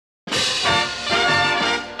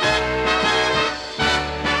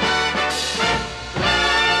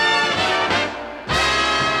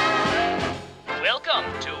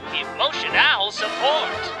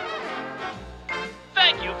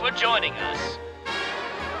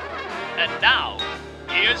And now,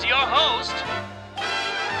 here's your host,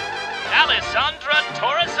 Alessandra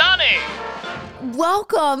Torresani.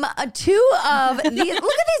 Welcome two of these.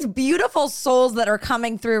 Look at these beautiful souls that are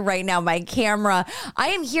coming through right now, my camera. I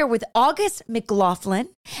am here with August McLaughlin,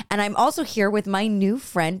 and I'm also here with my new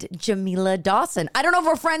friend, Jamila Dawson. I don't know if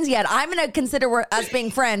we're friends yet. I'm going to consider us being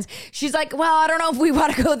friends. She's like, well, I don't know if we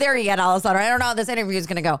want to go there yet, Alessandra. I don't know how this interview is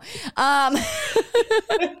going to go.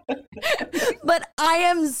 But I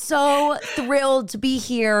am so thrilled to be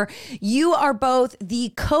here. You are both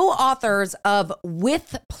the co-authors of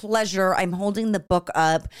With Pleasure. I'm holding the book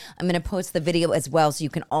up. I'm going to post the video as well so you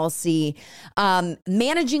can all see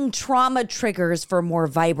managing trauma triggers for more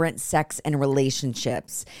vibrant sex and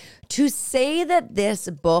relationships. To say that this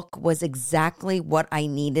book was exactly what I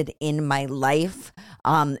needed in my life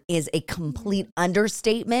is a complete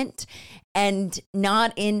understatement, and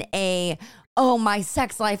not in a, oh, my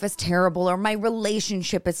sex life is terrible or my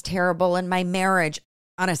relationship is terrible and my marriage.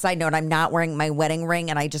 On a side note, I'm not wearing my wedding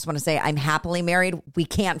ring, and I just want to say I'm happily married. We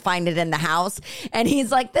can't find it in the house. And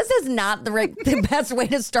he's like, this is not the best way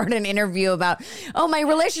to start an interview about, oh, my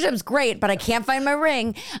relationship's great, but I can't find my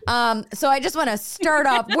ring. So I just want to start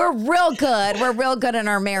off. We're real good. We're real good in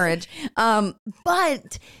our marriage.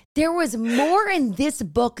 But there was more in this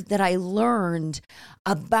book that I learned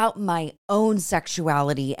about my own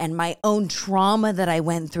sexuality and my own trauma that I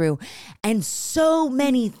went through. And so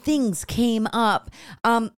many things came up.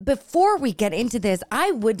 Before we get into this,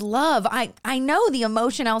 I would love, I know the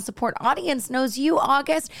Emotional Support audience knows you,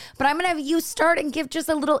 August, but I'm going to have you start and give just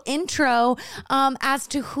a little intro as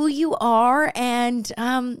to who you are. And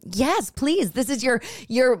yes, please, this is your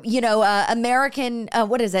American,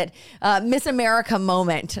 what is it? Miss America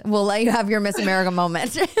moment. We'll let you have your Miss America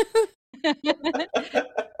moment.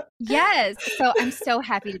 Yes. So I'm so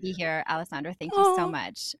happy to be here, Alessandra. Thank you so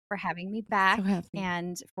much for having me back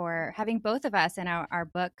and for having both of us in our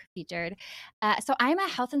book featured. So I'm a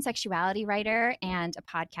health and sexuality writer and a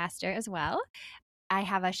podcaster as well. I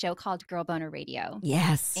have a show called Girl Boner Radio.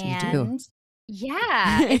 Yes, you do.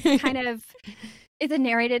 Yeah, it's a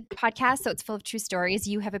narrated podcast, so it's full of true stories.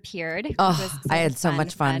 You have appeared. Oh, I had so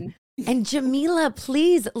much fun. And Jamila,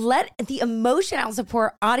 please let the Emotional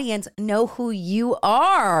Support audience know who you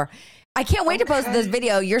are. I can't wait to post this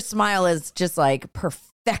video. Your smile is just like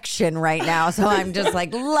perfection right now. So I'm just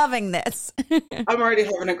like loving this. I'm already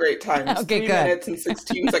having a great time. It's okay, 3 good. minutes and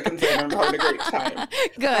 16 seconds in. I'm having a great time.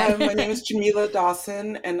 Good. My name is Jamila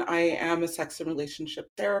Dawson, and I am a sex and relationship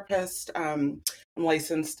therapist. I'm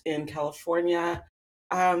licensed in California.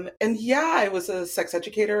 And yeah, I was a sex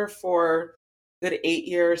educator for good 8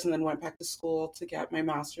 years and then went back to school to get my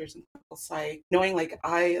master's in clinical psych. Knowing like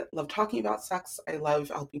I love talking about sex. I love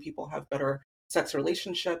helping people have better sex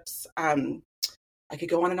relationships. I could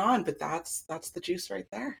go on, but that's the juice right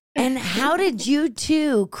there. And how did you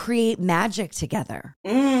two create magic together?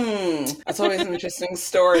 That's always an interesting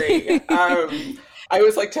story. I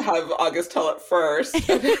always like to have August tell it first.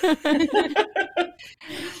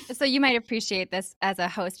 So you might appreciate this as a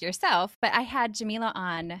host yourself, but I had Jamila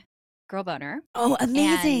on Girl Boner. Oh,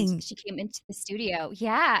 amazing. And she came into the studio.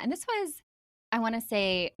 Yeah. And this was, I want to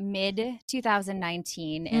say, mid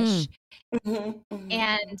 2019-ish.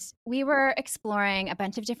 And we were exploring a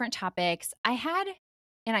bunch of different topics. I had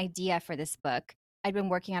an idea for this book. I'd been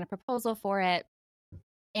working on a proposal for it.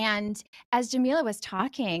 And as Jamila was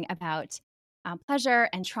talking about pleasure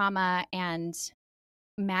and trauma and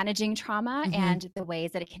managing trauma and the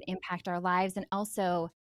ways that it can impact our lives, and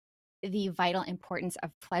also the vital importance of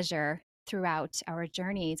pleasure throughout our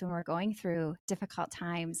journeys when we're going through difficult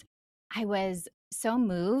times, I was so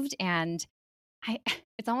moved, and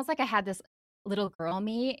it's almost like I had this little girl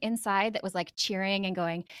me inside that was like cheering and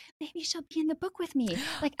going, maybe she'll be in the book with me.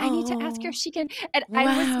 Like, I need to ask her if she can. And I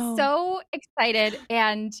was so excited.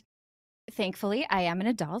 And thankfully, I am an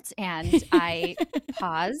adult, and I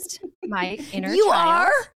paused my inner You child.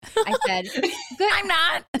 are? I said, good. I'm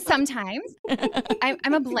not. Sometimes.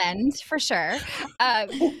 I'm a blend for sure.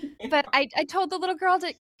 But I told the little girl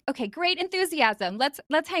to, okay, great enthusiasm.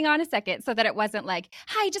 Let's hang on a second, so that it wasn't like,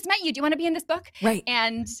 hi, I just met you. Do you want to be in this book? Right.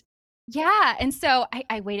 And yeah. And so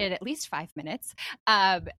I waited at least 5 minutes.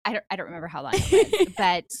 I don't remember how long it was,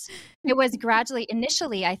 but it was gradually,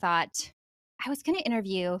 initially I thought I was going to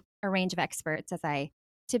interview a range of experts, as I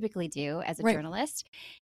typically do as a journalist.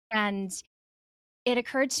 And it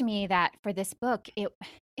occurred to me that for this book,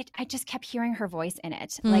 I just kept hearing her voice in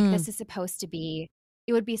it. Like, this is supposed to be,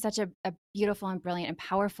 it would be such a beautiful and brilliant and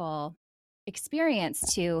powerful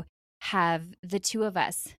experience to have the two of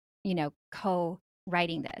us,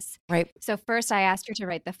 co-writing this. Right. So first I asked her to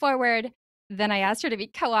write the foreword. Then I asked her to be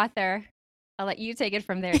co-author. I'll let you take it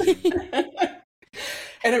from there.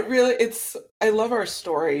 And I love our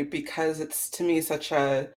story because it's, to me,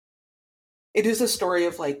 it is a story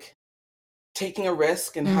of like taking a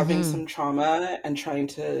risk and having some trauma and trying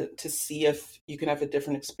to see if you can have a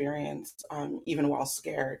different experience, even while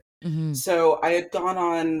scared. So I had gone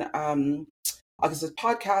on August's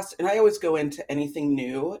podcast, and I always go into anything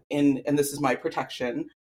new and this is my protection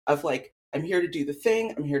of like, I'm here to do the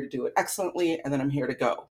thing, I'm here to do it excellently, and then I'm here to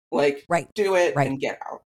go. Like, do it and get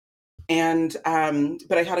out. And,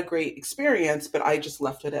 but I had a great experience, but I just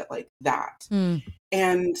left it at like that.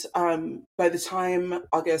 And by the time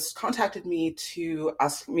August contacted me to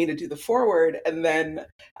ask me to do the foreword and then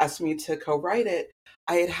asked me to co-write it,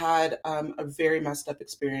 I had a very messed up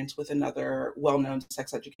experience with another well-known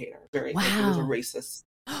sex educator. Like, it was a racist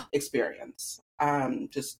experience,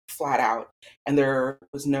 just flat out. And there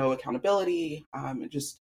was no accountability.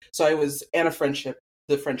 So I was, and the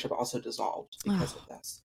friendship also dissolved because of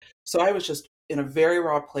this. So I was just in a very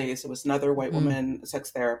raw place. It was another white woman,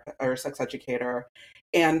 sex therapist or sex educator.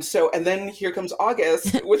 And then here comes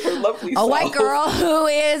August with her lovely self. A white girl who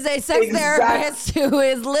is a sex therapist, who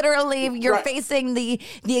is literally, you're facing the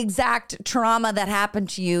exact trauma that happened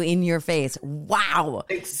to you in your face. Wow.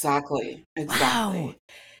 Exactly. Wow.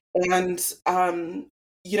 And,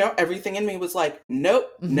 everything in me was like,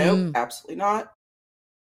 nope, absolutely not.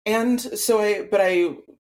 And so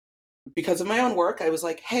because of my own work, I was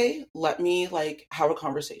like, hey, let me like have a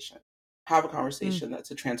conversation that's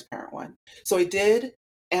a transparent one. So I did.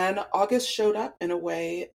 And August showed up in a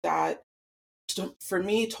way that for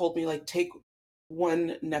me told me like, take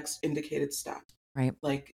one next indicated step. Right.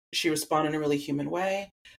 Like, she responded in a really human way.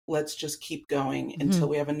 Let's just keep going until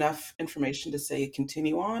we have enough information to say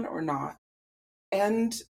continue on or not.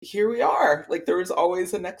 And here we are. Like, there was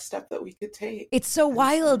always a next step that we could take. It's so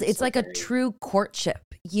wild. It's like a true courtship,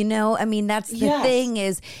 I mean, that's the thing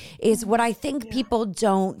is what I think people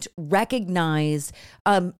don't recognize.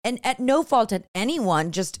 And at no fault at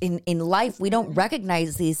anyone, just in life, we don't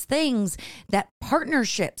recognize these things, that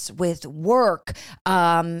partnerships with work,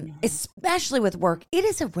 especially with work, it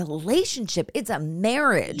is a relationship. It's a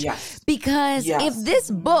marriage. Because if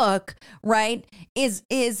this book, right, is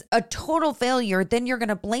a total failure, then you're going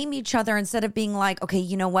to blame each other instead of being like, okay,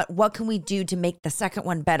 you know what can we do to make the second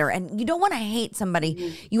one better? And you don't want to hate somebody.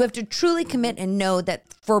 You have to truly commit and know that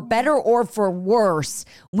for better or for worse,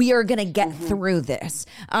 we are going to get through this.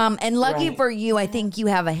 And lucky for you, I think you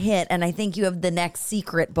have a hit, and I think you have the next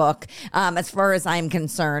secret book, as far as I'm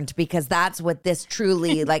concerned, because that's what this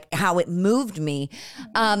truly, like how it moved me.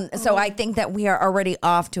 So I think that we are already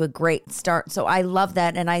off to a great start. So I love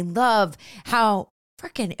that. And I love how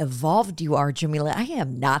freaking evolved you are, Jamila. I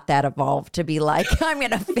am not that evolved to be like, I'm going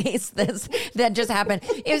to face this that just happened.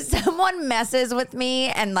 If someone messes with me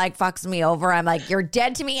and like fucks me over, I'm like, you're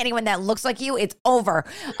dead to me. Anyone that looks like you, it's over.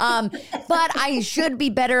 But I should be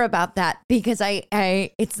better about that, because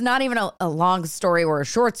it's not even a long story or a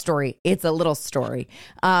short story. It's a little story.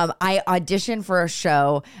 I auditioned for a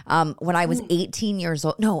show when I was 18 years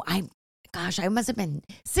old. No, I must have been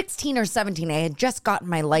 16 or 17. I had just gotten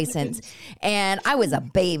my license and I was a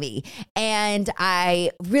baby, and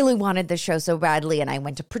I really wanted the show so badly. And I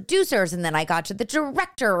went to producers, and then I got to the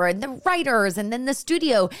director and the writers and then the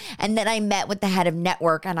studio. And then I met with the head of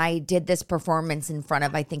network, and I did this performance in front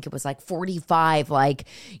of, I think it was like 45, like,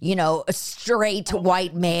 straight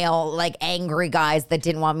white male, like angry guys that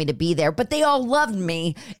didn't want me to be there, but they all loved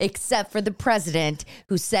me except for the president,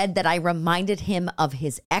 who said that I reminded him of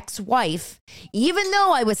his ex-wife, even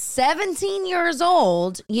though I was 17 years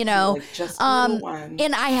old, like just a little one.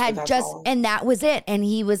 And I had and that was it. And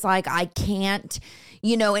he was like, I can't,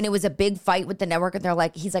 and it was a big fight with the network.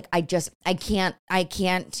 And he's like, I can't,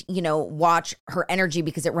 watch her energy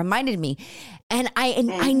because it reminded me. And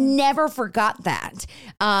I never forgot that.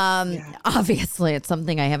 Obviously it's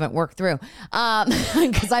something I haven't worked through,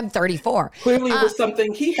 because I'm 34. Clearly it was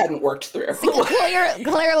something he hadn't worked through.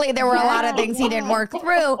 Clearly there were a lot of things he didn't work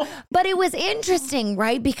through, but it was interesting,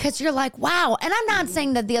 right? Because you're like, wow. And I'm not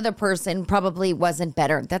saying that the other person probably wasn't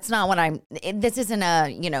better. That's not what this isn't a,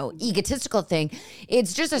 egotistical thing.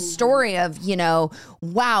 It's just a story of,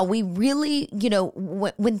 wow, we really,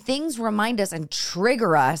 when things remind us and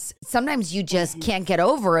trigger us, sometimes you just can't get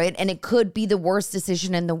over it. And it could be the worst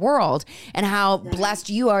decision in the world. And how blessed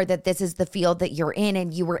you are that this is the field that you're in,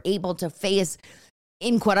 and you were able to face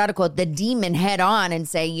in quote unquote, the demon head on and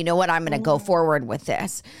say, you know what, I'm going to go forward with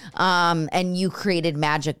this. And you created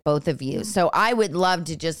magic, both of you. So I would love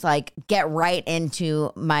to just like get right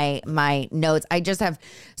into my notes. I just have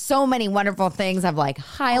so many wonderful things I've like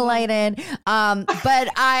highlighted. But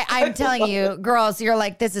I'm telling you, girls, you're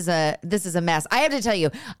like, this is a mess. I have to tell you,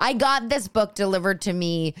 I got this book delivered to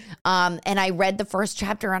me, and I read the first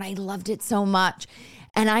chapter and I loved it so much.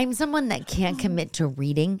 And I'm someone that can't commit to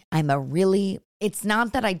reading. It's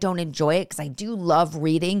not that I don't enjoy it, because I do love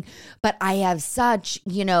reading, but I have such,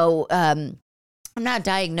 I'm not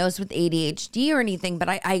diagnosed with ADHD or anything, but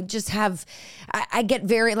I just have, I get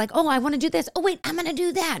very like, oh, I want to do this. Oh, wait, I'm going to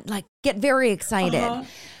do that. Like, get very excited.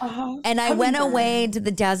 And I went away to the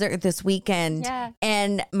desert this weekend,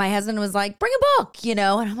 and my husband was like, bring a book, and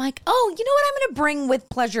I'm like, oh, you know what I'm going to bring with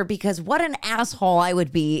pleasure, because what an asshole I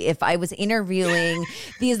would be if I was interviewing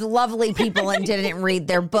these lovely people and didn't read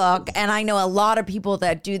their book. And I know a lot of people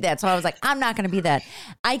that do that. So I was like, I'm not going to be that.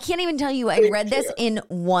 I can't even tell you, I read this in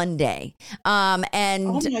one day.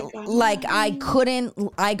 And like,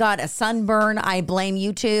 I got a sunburn. I blame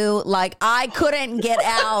you two. Like, I couldn't get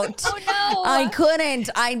out. Oh no. I couldn't.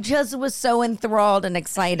 I just was so enthralled and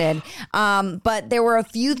excited. But there were a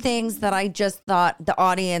few things that I just thought the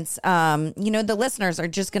audience, the listeners are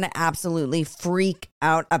just going to absolutely freak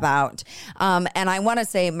out about. And I want to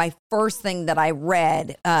say my first thing that I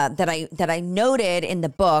read, that I noted in the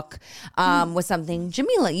book, was something,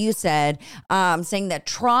 Jamila, you said, saying that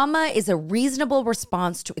trauma is a reasonable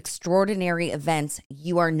response to extraordinary events.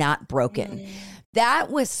 You are not broken.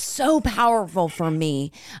 That was so powerful for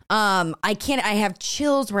me. I have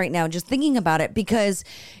chills right now just thinking about it, because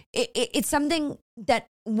it's something that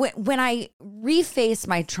when I reface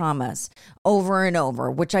my traumas over and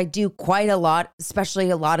over, which I do quite a lot, especially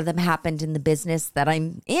a lot of them happened in the business that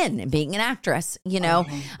I'm in, being an actress,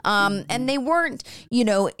 and they weren't,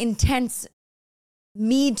 intense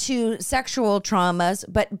Me Too sexual traumas,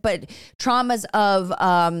 but traumas of,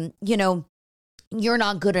 you're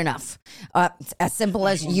not good enough. As simple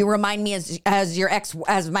as you remind me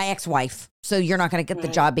as my ex-wife. So you're not going to get the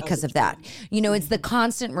job because of that. It's the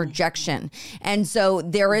constant rejection. And so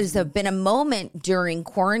there has been a moment during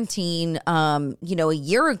quarantine, a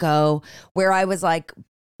year ago, where I was like,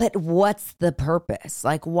 but what's the purpose?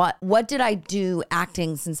 Like, what did I do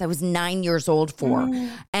acting since I was 9 years old for?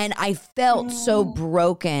 And I felt so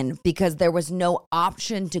broken because there was no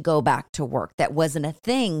option to go back to work. That wasn't a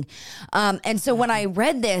thing. And so when I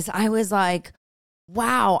read this, I was like,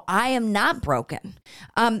 wow, I am not broken.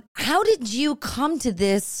 How did you come to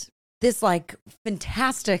this like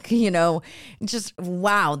fantastic, just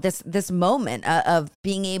wow, this moment of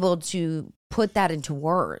being able to put that into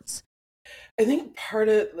words? I think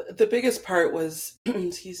the biggest part was,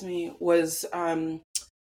 excuse me, was I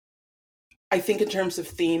think in terms of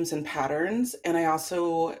themes and patterns. And I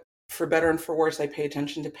also, for better and for worse, I pay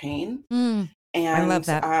attention to pain. And I love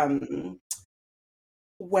that.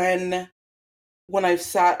 When I've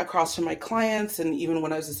sat across from my clients, and even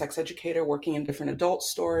when I was a sex educator working in different adult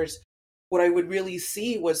stores, what I would really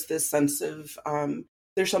see was this sense of,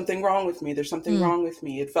 there's something wrong with me. There's something wrong with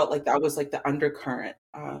me. It felt like that was like the undercurrent.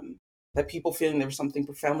 That people feeling there was something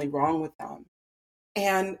profoundly wrong with them.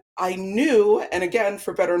 And I knew, and again,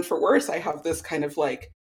 for better and for worse, I have this kind of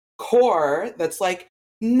like core that's like,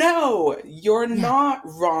 no, you're not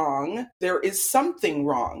wrong. There is something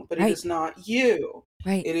wrong, but it is not you.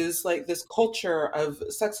 Right. It is like this culture of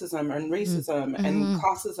sexism and racism and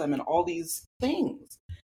classism and all these things.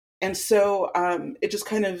 And so it just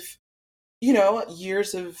kind of,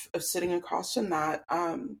 years of sitting across from that,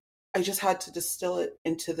 I just had to distill it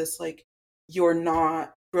into this, like, you're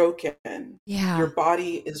not broken. Yeah. Your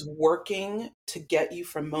body is working to get you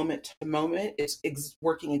from moment to moment. It's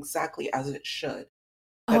working exactly as it should.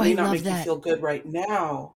 That may not make you feel good right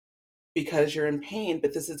now because you're in pain,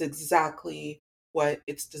 but this is exactly what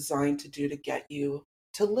it's designed to do to get you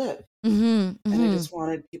to live. And I just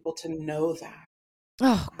wanted people to know that.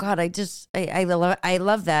 Oh God, I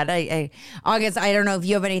love that. August, I don't know if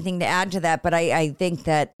you have anything to add to that, but I think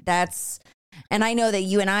that's, and I know that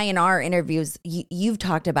you and I in our interviews, you've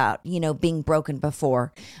talked about, being broken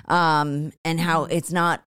before, and how it's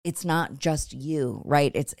not just you,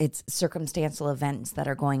 right? It's circumstantial events that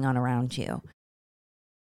are going on around you.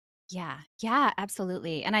 Yeah,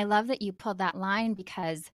 absolutely. And I love that you pulled that line,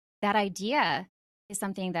 because that idea is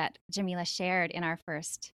something that Jamila shared in our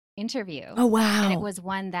first interview. Oh, wow. And it was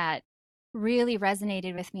one that really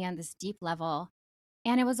resonated with me on this deep level.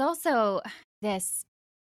 And it was also this,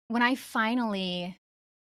 when I finally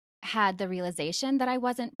had the realization that I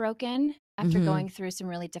wasn't broken after going through some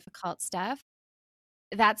really difficult stuff,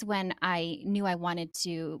 that's when I knew I wanted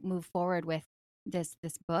to move forward with this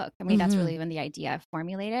book. I mean, that's really when the idea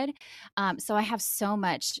formulated. So I have so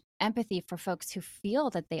much empathy for folks who feel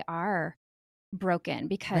that they are broken,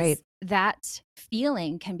 because that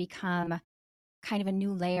feeling can become kind of a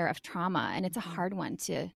new layer of trauma, and it's a hard one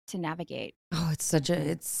to navigate. Oh, it's such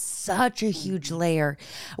a huge layer.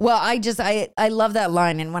 Well, I love that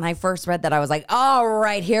line. And when I first read that, I was like, all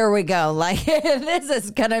right, here we go. Like, this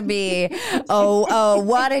is going to be,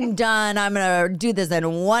 one and done. I'm going to do this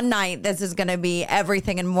in one night. This is going to be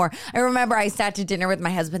everything and more. I remember I sat to dinner with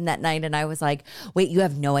my husband that night and I was like, wait, you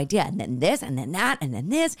have no idea. And then this, and then that, and then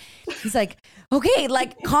this. He's like, okay,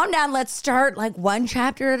 like, calm down. Let's start like one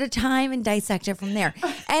chapter at a time and dissect it from there.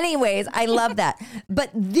 Anyways, I love that. But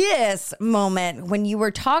this moment when you were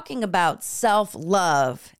talking about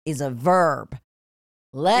self-love is a verb.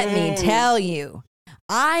 Let me tell you,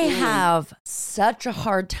 I have such a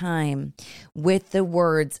hard time with the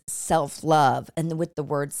words self-love and with the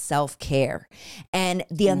word self-care. And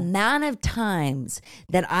the amount of times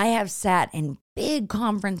that I have sat in big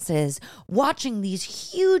conferences watching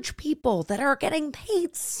these huge people that are getting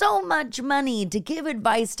paid so much money to give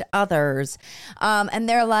advice to others. And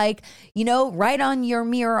they're like, write on your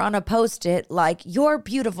mirror on a Post-it, like, you're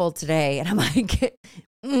beautiful today. And I'm like,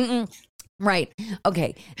 right.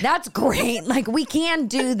 Okay. That's great. Like, we can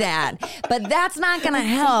do that, but that's not going to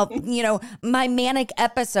help, my manic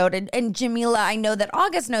episode. And Jamila, I know that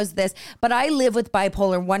August knows this, but I live with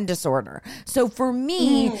bipolar 1 disorder. So for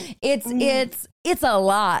me, it's a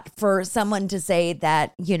lot for someone to say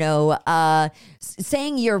that,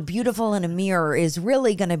 saying you're beautiful in a mirror is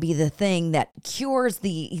really going to be the thing that cures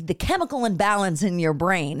the chemical imbalance in your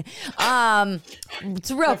brain. It's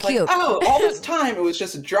real cute. Like, all this time it was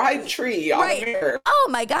just a dried tree on a mirror. Oh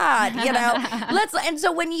my God. And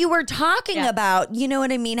so when you were talking about, you know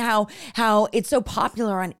what I mean? How it's so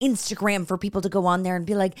popular on Instagram for people to go on there and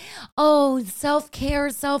be like, oh, self-care,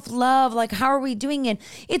 self-love. Like, how are we doing it?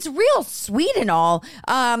 It's real sweet and all.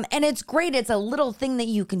 And it's great. It's a little thing that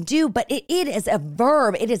you can do, but it is a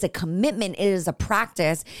verb. It is a commitment. It is a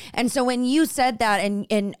practice. And so when you said that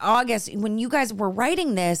in August, when you guys were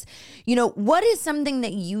writing this, what is something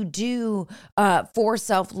that you do for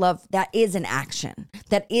self-love that is an action,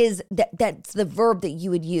 that's the verb that you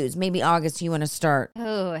would use? Maybe August, you want to start?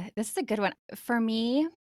 Oh, this is a good one. For me,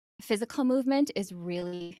 physical movement is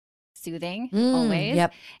really soothing always.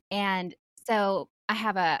 Yep. And so I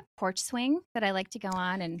have a porch swing that I like to go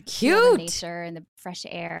on and feel the nature and the fresh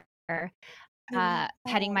air.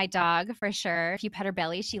 Petting my dog for sure. If you pet her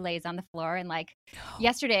belly, she lays on the floor. And like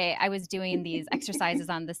yesterday, I was doing these exercises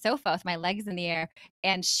on the sofa with my legs in the air,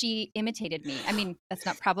 and she imitated me. I mean, that's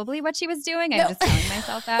not probably what she was doing. I'm just telling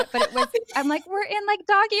myself that, but it was. I'm like, we're in like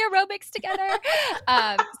doggy aerobics together.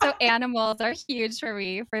 So animals are huge for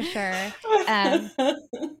me for sure. And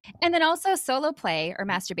then also solo play or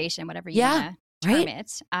masturbation, whatever you want to term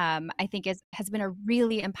it. I think has been a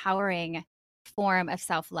really empowering form of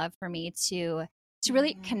self-love for me to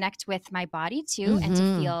really connect with my body too, and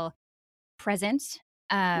to feel present,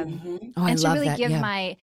 and to really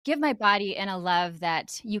give my body in a love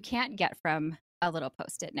that you can't get from a little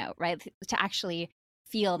Post-it note, right? To actually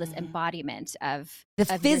feel this embodiment of the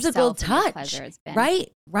physical touch,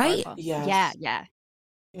 right? Powerful. Yeah.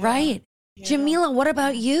 Right. Yeah. Jamila, what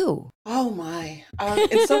about you? Oh my.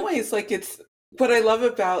 In some ways, like, it's what I love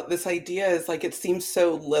about this idea is like it seems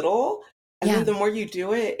so little. And then the more you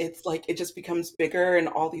do it, it's like it just becomes bigger in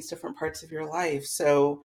all these different parts of your life.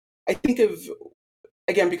 So I think of,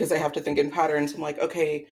 again, because I have to think in patterns, I'm like,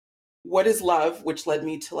 okay, what is love? Which led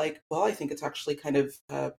me to like, well, I think it's actually kind of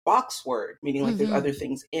a box word, meaning like there's other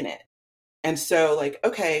things in it. And so like,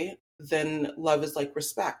 okay, then love is like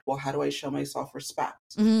respect. Well, how do I show myself respect?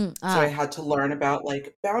 So I had to learn about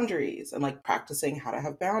like boundaries and like practicing how to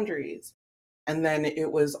have boundaries. And then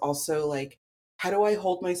it was also like, how do I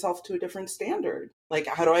hold myself to a different standard? Like,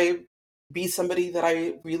 how do I be somebody that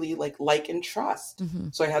I really like and trust?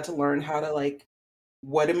 So I had to learn how to like,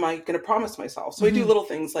 what am I going to promise myself? So I do little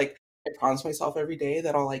things like I promise myself every day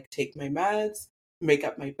that I'll like take my meds, make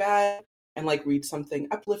up my bed, and like read something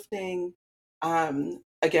uplifting.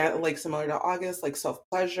 Again, like similar to August, like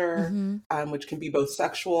self-pleasure, which can be both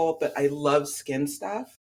sexual, but I love skin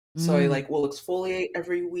stuff. So I like will exfoliate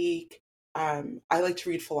every week. I like to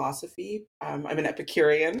read philosophy. I'm an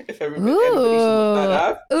Epicurean, if everybody should look that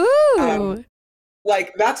up.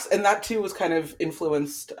 Like that too was kind of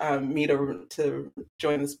influenced me to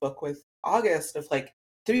join this book with August, of like,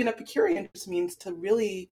 to be an Epicurean just means to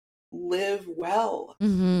really live well.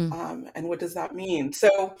 And what does that mean?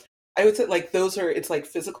 So I would say like it's like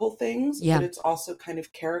physical things, but it's also kind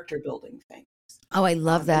of character building things. Oh, I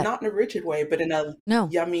love that. Not in a rigid way, but in a No.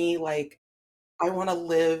 yummy, like, I want to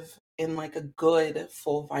live in like a good,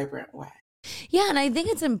 full, vibrant way. Yeah, and I think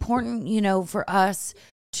it's important, for us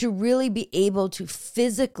to really be able to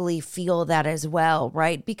physically feel that as well,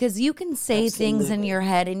 right? Because you can say things in your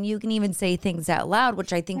head and you can even say things out loud,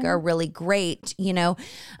 which I think are really great,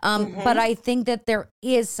 But I think that there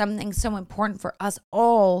is something so important for us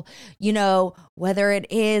all, whether it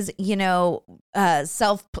is,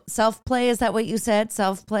 self-play. Is that what you said?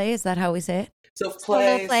 Self-play? Is that how we say it?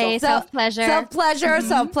 Self-play, self-pleasure. Self-pleasure,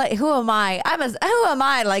 self-play. Who am I? Who am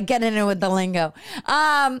I, like, getting in with the lingo?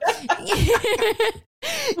 But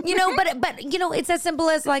it's as simple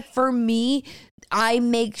as, like, for me, I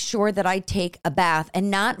make sure that I take a bath,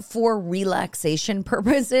 and not for relaxation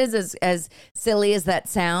purposes, as silly as that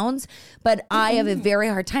sounds, but I have a very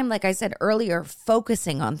hard time, like I said earlier,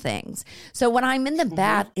 focusing on things. So when I'm in the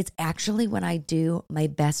bath, it's actually when I do my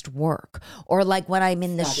best work, or like when I'm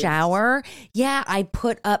in the shower. Yeah, I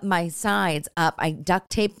put up my sides up. I duct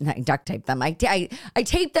tape them. I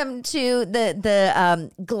tape them to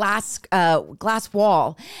the glass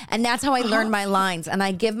wall, and that's how I learn my lines. And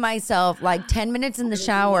I give myself like 10 minutes in the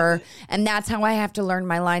shower, and that's how I have to learn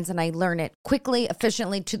my lines. And I learn it quickly,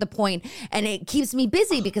 efficiently, to the point, and it keeps me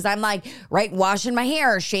busy because I'm like, washing my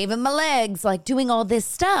hair, shaving my legs, like doing all this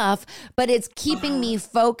stuff, but it's keeping me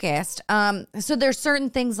focused. So there's certain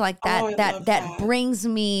things like that that brings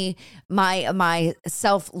me my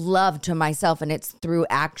self-love to myself, and it's through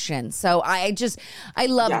action. So I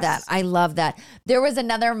love that. I love that. There was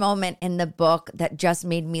another moment in the book that just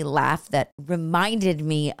made me laugh, that reminded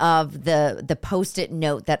me of the Post-it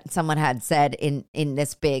note that someone had said in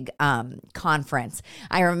this big conference.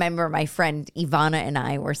 I remember my friend Ivana and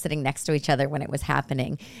I were sitting next to each other when it was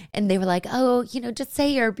happening, and they were like, "Oh, just say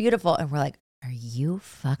you're beautiful," and we're like, "Are you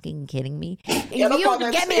fucking kidding me? You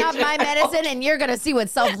get me off my medicine and you're going to see what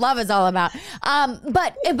self-love is all about."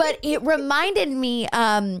 But it reminded me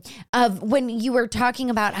of when you were talking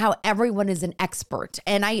about how everyone is an expert.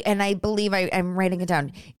 And I believe I'm writing it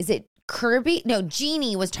down. Is it Kirby? No,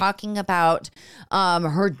 Jeannie was talking about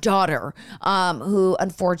her daughter who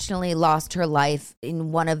unfortunately lost her life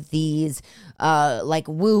in one of these like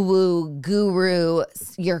woo-woo guru,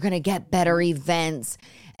 you're going to get better events.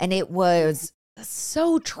 And it was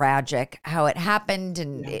so tragic how it happened.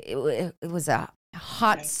 And it was a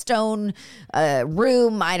hot stone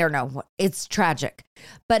room. I don't know. It's tragic.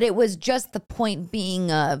 But it was just the point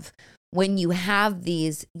being of when you have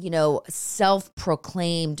these,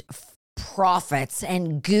 self-proclaimed prophets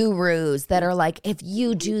and gurus that are like, if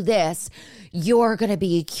you do this, you're going to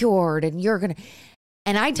be cured, and you're going to...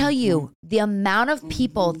 And I tell you, the amount of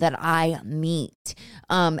people that I meet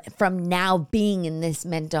from now being in this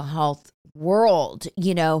mental health world,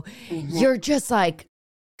 you're just like,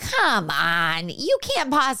 come on, you can't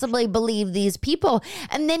possibly believe these people.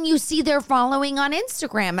 And then you see their following on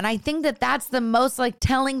Instagram. And I think that that's the most like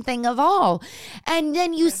telling thing of all. And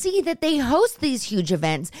then you see that they host these huge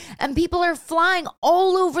events and people are flying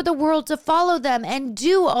all over the world to follow them and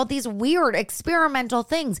do all these weird experimental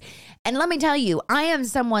things. And let me tell you, I am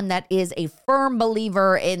someone that is a firm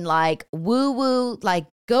believer in like woo-woo, like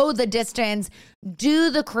go the distance, do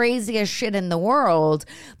the craziest shit in the world,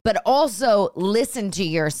 but also listen to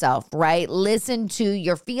yourself, right? Listen to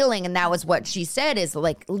your feeling. And that was what she said, is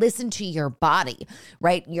like, listen to your body,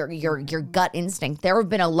 right? Your gut instinct. There have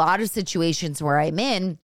been a lot of situations where I've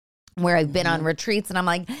been on retreats and I'm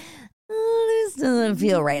like, this doesn't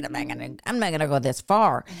feel right. I'm not gonna go this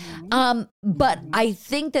far. But I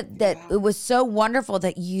think that it was so wonderful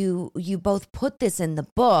that you both put this in the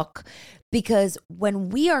book, because when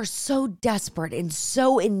we are so desperate and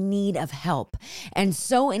so in need of help and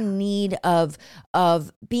so in need of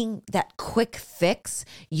being that quick fix,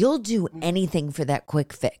 you'll do anything for that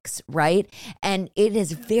quick fix, right? And it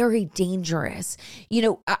is very dangerous.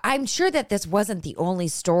 I'm sure that this wasn't the only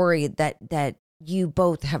story that you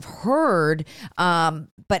both have heard,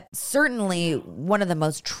 but certainly one of the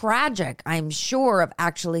most tragic, I'm sure, of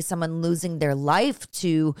actually someone losing their life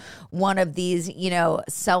to one of these,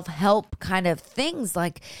 self-help kind of things.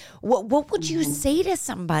 Like, what would you say to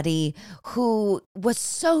somebody who was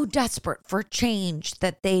so desperate for change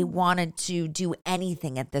that they wanted to do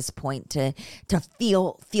anything at this point to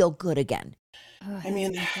feel good again? I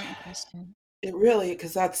mean, it really,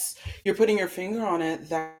 because you're putting your finger on it,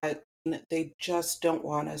 that they just don't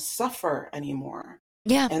want to suffer anymore.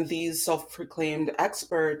 Yeah. And these self-proclaimed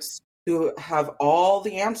experts who have all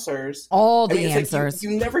the answers. Answers. Like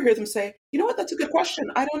you never hear them say, you know what, that's a good question.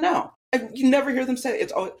 I don't know. And you never hear them say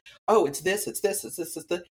it's it's this,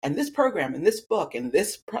 and this program, and this book, and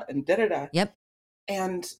this, and da-da-da. Yep.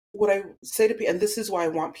 And what I say to people, and this is why I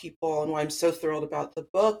want people, and why I'm so thrilled about the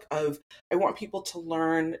book, I want people to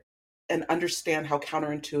learn and understand how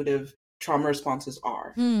counterintuitive trauma responses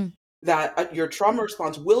are. That your trauma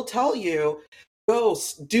response will tell you, go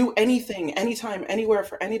do anything, anytime, anywhere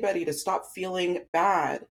for anybody to stop feeling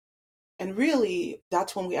bad. And really,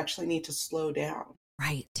 that's when we actually need to slow down.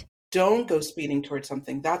 Right. Don't go speeding towards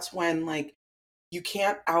something. That's when, like, you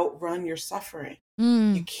can't outrun your suffering.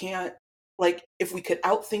 You can't, like, if we could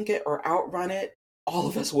outthink it or outrun it, all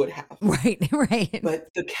of us would have. Right. But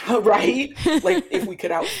right? Like, if we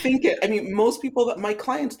could outthink it. I mean, most people that my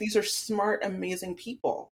clients, these are smart, amazing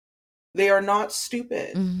people. They are not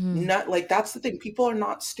stupid. Not like, that's the thing. People are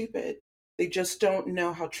not stupid. They just don't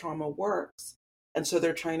know how trauma works. And so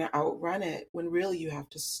they're trying to outrun it when really you have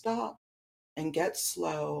to stop and get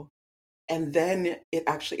slow. And then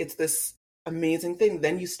it's this amazing thing.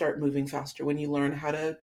 Then you start moving faster when you learn how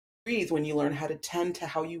to breathe, when you learn how to tend to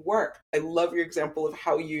how you work. I love your example of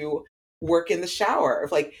how you work in the shower.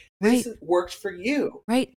 Like, this worked for you.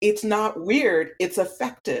 Right. It's not weird. It's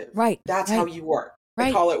effective. Right. That's how you work. Right.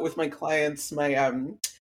 I call it with my clients, like, I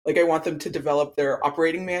want them to develop their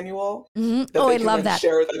operating manual. That they I can love then that.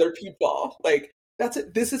 share with other people. Like, that's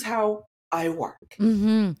it. This is how I work.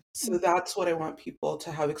 So that's what I want people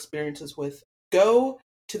to have experiences with. Go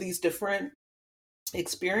to these different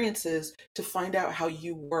experiences to find out how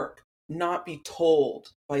you work, not be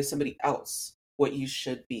told by somebody else what you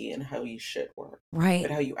should be and how you should work. Right.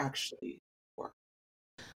 But how you actually work.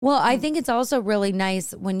 Well, I think it's also really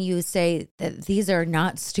nice when you say that these are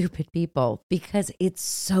not stupid people, because it's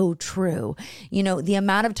so true. You know, the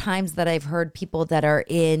amount of times that I've heard people that are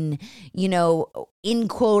in, you know, in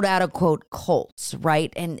quote, out of quote, cults,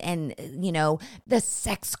 right? And you know, the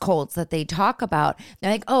sex cults that they talk about.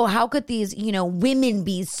 They're like, oh, how could these, you know, women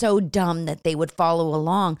be so dumb that they would follow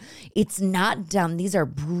along? It's not dumb. These are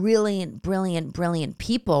brilliant, brilliant, brilliant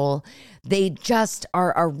people. They just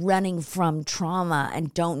are running from trauma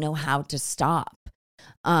and don't know how to stop.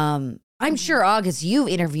 I'm sure, August, you've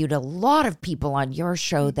interviewed a lot of people on your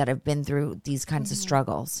show that have been through these kinds of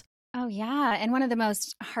struggles. Oh, yeah. And one of the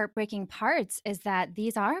most heartbreaking parts is that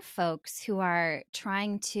these are folks who are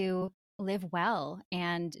trying to live well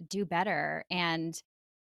and do better. And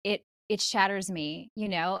it shatters me. You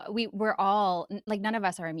know, we're all, like, none of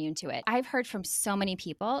us are immune to it. I've heard from so many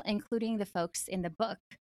people, including the folks in the book,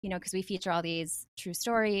 you know, because we feature all these true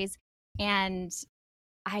stories. And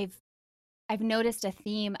I've noticed a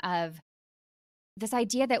theme of this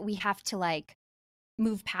idea that we have to, like,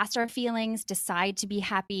 move past our feelings, decide to be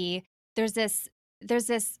happy. There's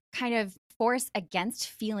this kind of force against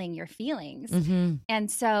feeling your feelings. And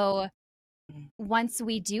so once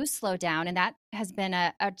we do slow down, and that has been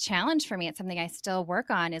a challenge for me, it's something I still work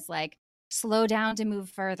on, is like, slow down to move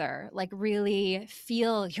further, like really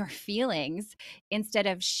feel your feelings instead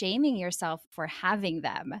of shaming yourself for having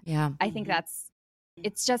them. Yeah. I think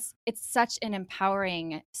it's such an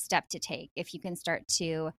empowering step to take if you can start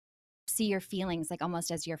to see your feelings like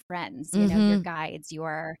almost as your friends, you know, your guides,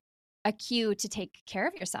 your a cue to take care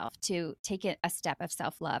of yourself, to take it a step of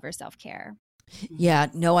self-love or self-care. Yeah,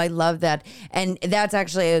 no, I love that. And that's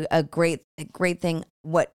actually a great thing.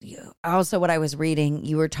 What I was reading,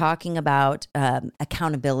 you were talking about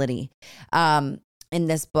accountability in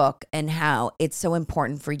this book, and how it's so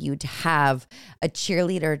important for you to have a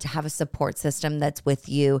cheerleader, to have a support system that's with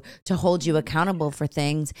you, to hold you accountable for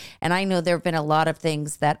things. And I know there have been a lot of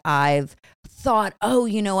things that I've thought, oh,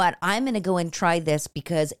 you know what, I'm going to go and try this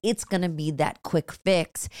because it's going to be that quick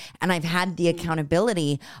fix. And I've had the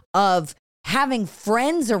accountability of having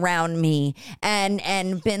friends around me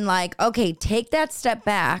and been like, okay, take that step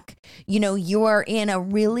back. You know, you are in a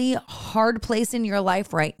really hard place in your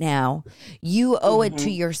life right now. You owe it to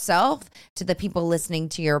yourself, to the people listening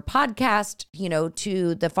to your podcast, you know,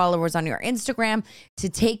 to the followers on your Instagram, to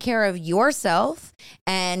take care of yourself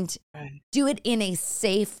and do it in a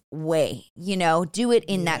safe way, you know, do it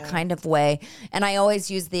in that kind of way. And I always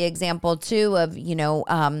use the example too of, you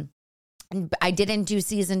know, I didn't do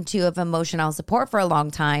season 2 of Emotional Support for a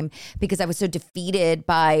long time because I was so defeated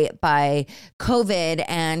by COVID,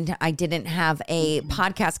 and I didn't have a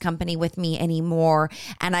podcast company with me anymore.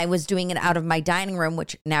 And I was doing it out of my dining room,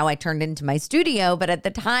 which now I turned into my studio. But at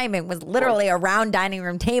the time, it was literally a round dining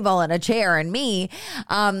room table and a chair and me.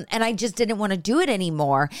 And I just didn't want to do it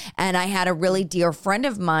anymore. And I had a really dear friend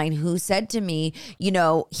of mine who said to me, you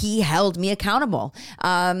know, he held me accountable.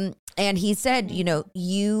 And he said, you know,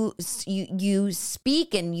 you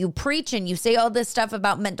speak and you preach and you say all this stuff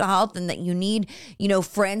about mental health and that you need, you know,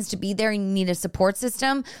 friends to be there and you need a support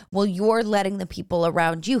system. Well, you're letting the people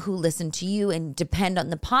around you who listen to you and depend on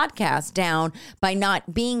the podcast down by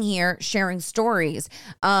not being here, sharing stories.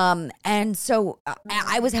 And so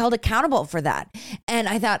I was held accountable for that. And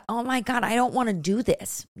I thought, oh my God, I don't want to do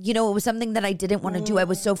this. You know, it was something that I didn't want to do. I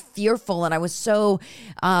was so fearful and I was so,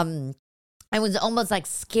 I was almost like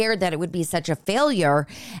scared that it would be such a failure.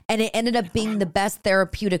 And it ended up being the best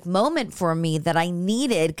therapeutic moment for me that I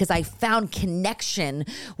needed because I found connection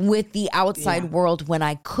with the outside world when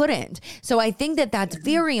I couldn't. So I think that that's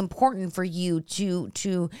very important for you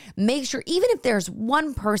to make sure, even if there's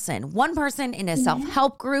one person in a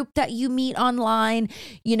self-help group that you meet online,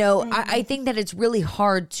 you know, I think that it's really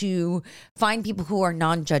hard to find people who are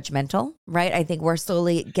non-judgmental, right? I think we're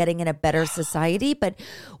slowly getting in a better society. But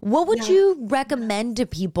what would you recommend to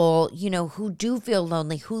people, you know, who do feel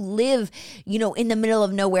lonely, who live, you know, in the middle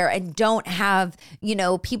of nowhere and don't have, you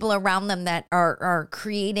know, people around them that are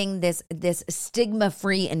creating this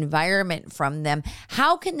stigma-free environment from them?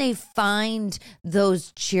 How can they find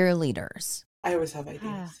those cheerleaders? I always have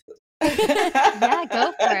ideas. Yeah,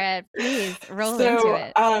 go for it. Please roll into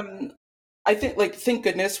it. I think, like, thank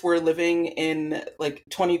goodness we're living in like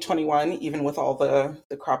 2021, even with all the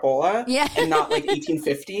crapola, and not like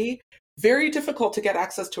 1850. Very difficult to get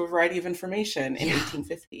access to a variety of information in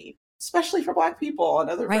 1850, especially for Black people and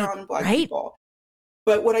other brown and Black people.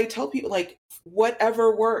 But what I tell people, like,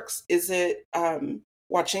 whatever works, is it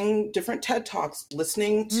watching different TED Talks,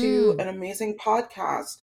 listening to an amazing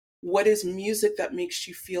podcast? What is music that makes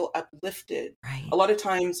you feel uplifted? Right. A lot of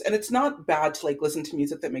times, and it's not bad to like listen to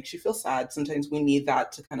music that makes you feel sad. Sometimes we need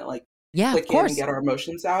that to kind of like click in and get our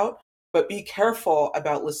emotions out. But be careful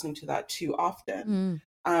about listening to that too often.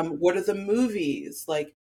 What are the movies?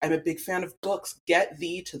 Like, I'm a big fan of books. Get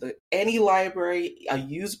thee to any library, a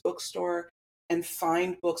used bookstore, and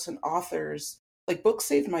find books and authors. Like, books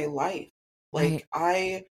saved my life. Like,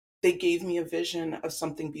 they gave me a vision of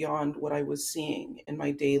something beyond what I was seeing in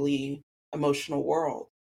my daily emotional world.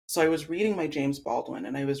 So I was reading my James Baldwin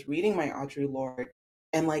and I was reading my Audre Lorde,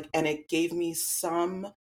 and it gave me some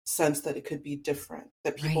sense that it could be different,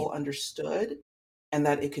 that people understood, and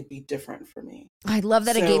that it could be different for me. I love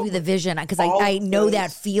that it gave you the vision, because I know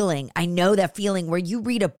that feeling. I know that feeling where you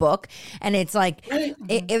read a book and it's like,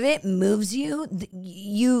 if it moves you,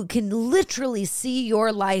 you can literally see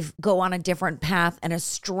your life go on a different path and a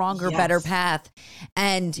stronger, better path.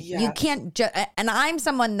 And you can't and I'm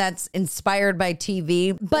someone that's inspired by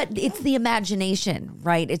TV, but it's the imagination,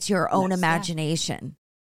 right? It's your own imagination.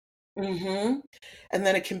 And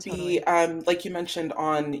then it can be, like you mentioned,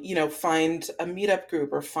 on, you know, find a meetup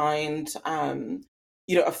group or find,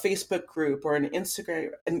 you know, a Facebook group or an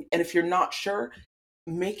Instagram. And if you're not sure,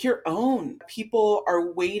 make your own. People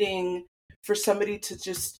are waiting for somebody to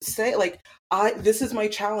just say, like, this is my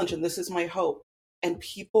challenge and this is my hope. And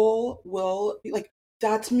people will be like,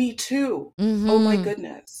 that's me too. Oh my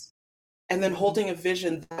goodness. And then holding a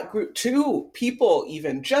vision, that group, 2 people,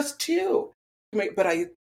 even just 2. But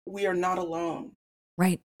we are not alone.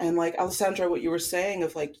 Right. And like Alessandra, what you were saying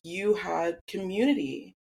of like, you had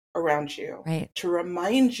community around you to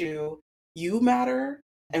remind you matter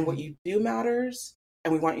and what you do matters.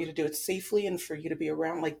 And we want you to do it safely and for you to be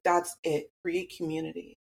around. Like, that's it. Create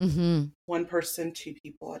community. 1 person, 2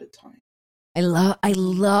 people at a time. I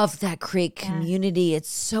love that, create community. It's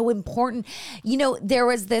so important. You know, there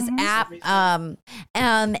was this app,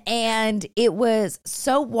 and it was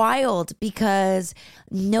so wild because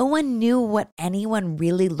no one knew what anyone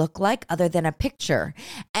really looked like other than a picture.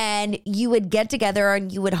 And you would get together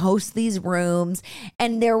and you would host these rooms.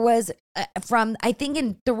 And there was I think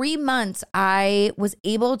in 3 months, I was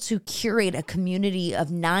able to curate a community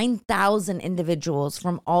of 9,000 individuals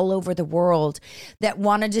from all over the world that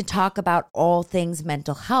wanted to talk about all things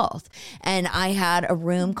mental health. And I had a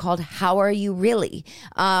room called How Are You Really?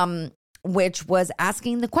 Which was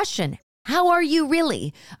asking the question, how are you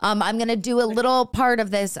really? I'm going to do a little part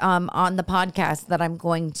of this on the podcast that I'm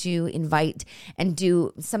going to invite and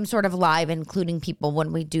do some sort of live, including people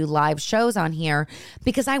when we do live shows on here,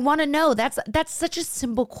 because I want to know. That's such a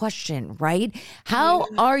simple question, right? How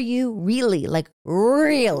are you really? Like,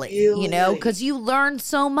 really, you know, because you learn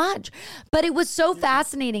so much. But it was so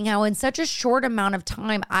fascinating how in such a short amount of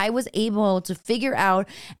time, I was able to figure out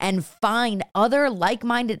and find other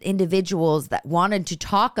like-minded individuals that wanted to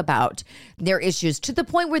talk about their issues, to the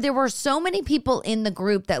point where there were so many people in the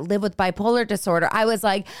group that live with bipolar disorder. I was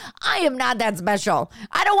like, I am not that special.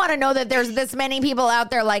 I don't want to know that there's this many people out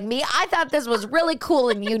there like me. I thought this was really cool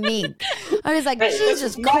and unique. I was like,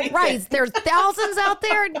 Jesus Christ, there's thousands out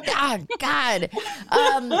there. Oh, God.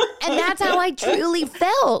 And that's how I truly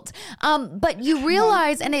felt. But you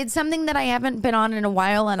realize, and it's something that I haven't been on in a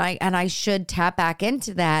while, and I should tap back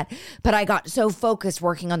into that. But I got so focused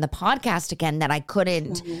working on the podcast again that I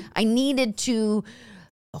couldn't. I needed to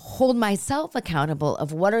hold myself accountable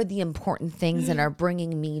of what are the important things that are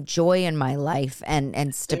bringing me joy in my life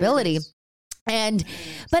and stability.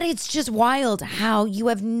 But it's just wild how you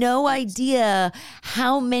have no idea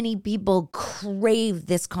how many people crave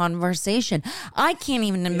this conversation. I can't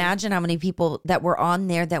even imagine how many people that were on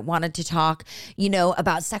there that wanted to talk,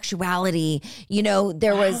 about sexuality.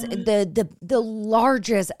 There was the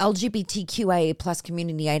largest LGBTQIA plus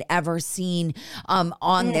community I'd ever seen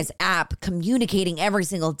on this app, communicating every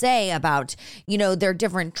single day about, their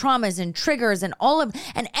different traumas and triggers and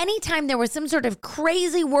and anytime there was some sort of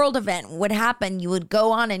crazy world event would happen, you would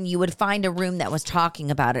go on and you would find a room that was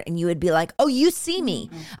talking about it, and you would be like, "Oh, you see me?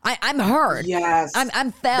 I'm heard. Yes,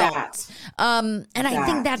 I'm felt." I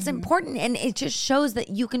think that's important, and it just shows that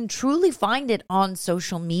you can truly find it on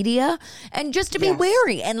social media, and just to be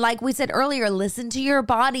wary. And like we said earlier, listen to your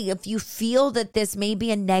body. If you feel that this may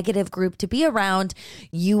be a negative group to be around,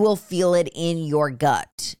 you will feel it in your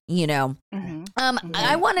gut.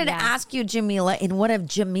 I wanted to ask you, Jamila, in one of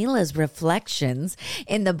Jamila's reflections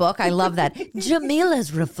in the book. I love that.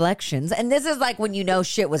 Jamila's reflections. And this is like when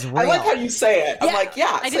shit was real. I like how you say it. I'm like,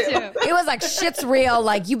 I do too. It was like, shit's real.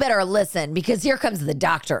 Like, you better listen because here comes the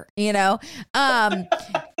doctor,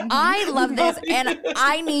 I love this. And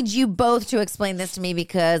I need you both to explain this to me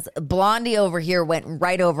because Blondie over here went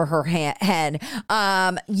right over her head.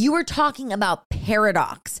 You were talking about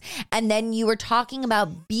paradox, and then you were talking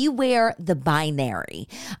about beware the binary.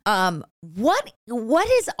 What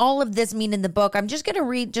does all of this mean in the book? I'm just going to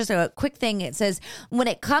read just a quick thing. It says, when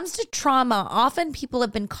it comes to trauma, often people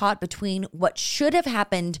have been caught between what should have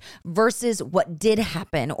happened versus what did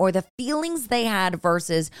happen, or the feelings they had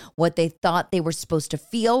versus what they thought they were supposed to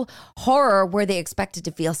feel, horror where they expected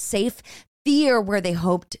to feel safe, fear where they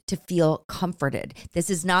hoped to feel comforted. This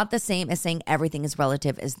is not the same as saying everything is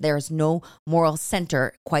relative, as there's no moral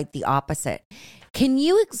center, quite the opposite. Can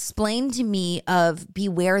you explain to me of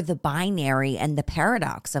beware the binary and the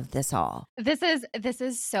paradox of this all? This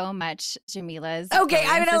is so much Jamila's. Okay,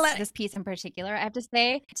 I'm gonna let this piece in particular, I have to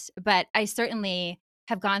say, but I certainly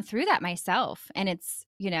have gone through that myself, and it's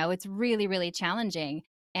really, really challenging,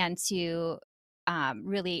 and to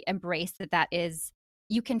really embrace that is,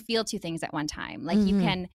 you can feel two things at one time. Like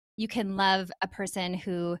you can love a person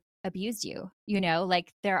who abused you.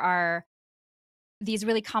 Like there are these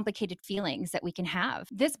really complicated feelings that we can have.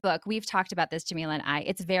 This book, we've talked about this, Jamila and I,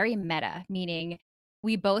 it's very meta, meaning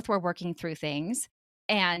we both were working through things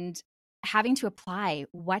and having to apply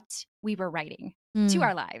what we were writing to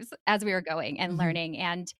our lives as we were going and learning.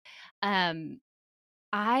 And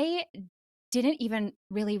I didn't even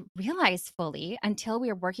really realize fully until we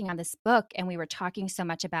were working on this book and we were talking so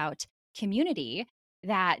much about community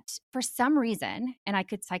that for some reason, and I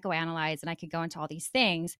could psychoanalyze and I could go into all these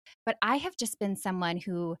things, but I have just been someone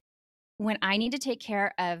who, when I need to take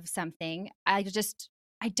care of something, I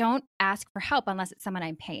don't ask for help unless it's someone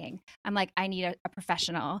I'm paying. I'm like, I need a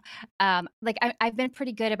professional. I've been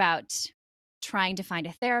pretty good about trying to find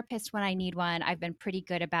a therapist when I need one. I've been pretty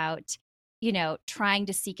good about, trying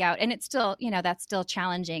to seek out, and it's still, that's still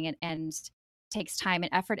challenging and takes time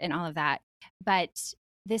and effort and all of that. But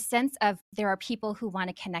this sense of there are people who want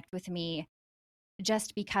to connect with me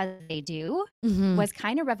just because they do was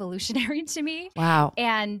kind of revolutionary to me. Wow.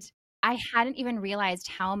 And I hadn't even realized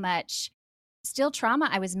how much still trauma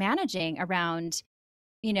I was managing around,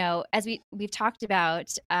 as we've talked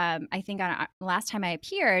about, I think on last time I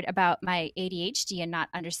appeared, about my ADHD and not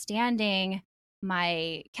understanding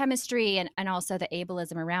my chemistry and also the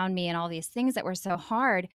ableism around me and all these things that were so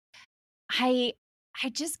hard. I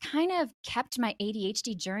just kind of kept my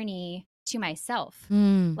ADHD journey to myself.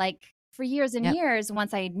 Like for years and years,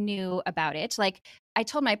 once I knew about it, like I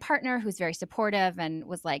told my partner, who's very supportive and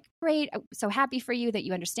was like, great, I'm so happy for you that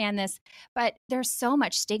you understand this. But there's so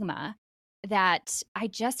much stigma that I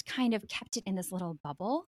just kind of kept it in this little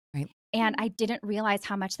bubble. Right. And I didn't realize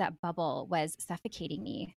how much that bubble was suffocating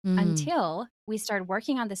me until we started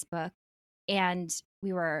working on this book and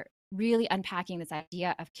we were really unpacking this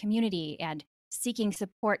idea of community and seeking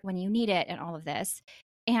support when you need it and all of this.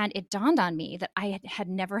 And it dawned on me that I had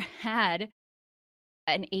never had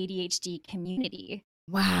an ADHD community.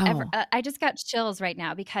 Wow. Ever. I just got chills right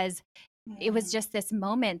now because it was just this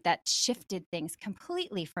moment that shifted things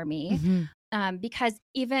completely for me. Because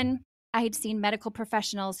even I had seen medical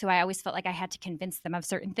professionals who I always felt like I had to convince them of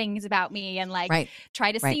certain things about me and like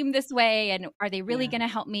try to seem this way. And are they really going to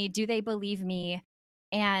help me? Do they believe me?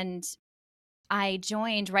 And I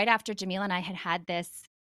joined right after Jamila and I had this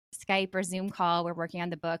Skype or Zoom call. We're working on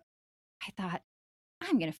the book. I thought,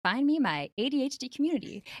 I'm going to find me my ADHD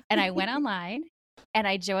community. And I went online and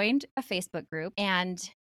I joined a Facebook group, and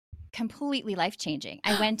completely life-changing.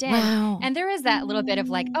 I went in and there is that little bit of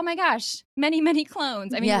like, oh my gosh, many, many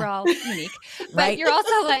clones. I mean, we're all unique, but you're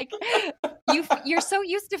also like, you're so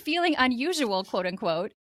used to feeling unusual, quote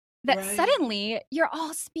unquote, that suddenly you're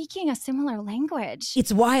all speaking a similar language.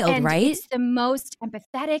 It's wild, and right? It's the most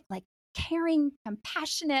empathetic, like caring,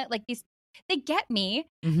 compassionate, like they get me.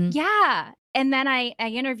 Mm-hmm. Yeah. And then I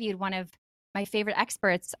interviewed one of my favorite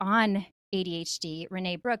experts on ADHD,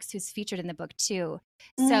 Renee Brooks, who's featured in the book too.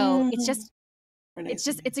 So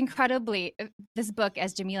it's incredibly, this book,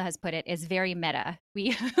 as Jamila has put it, is very meta.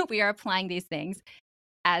 We are applying these things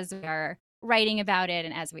as we are writing about it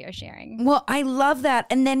and as we are sharing. Well, I love that.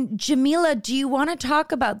 And then Jamila, do you want to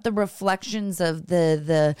talk about the reflections of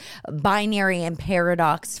the binary and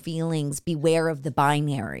paradox feelings? Beware of the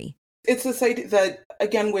binary. It's this idea that,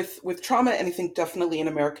 again, with trauma, and I think definitely in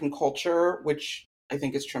American culture, which I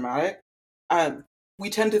think is traumatic, we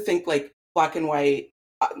tend to think like black and white,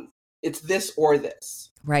 it's this or this.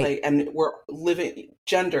 Right. Like, and we're living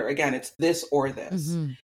gender, again, it's this or this.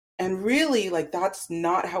 Mm-hmm. And really, like, that's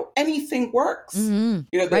not how anything works. Mm-hmm.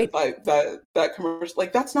 You know, that commercial,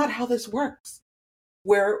 like, that's not how this works.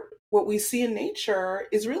 Where what we see in nature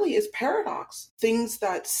is paradox. Things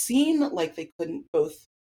that seem like they couldn't both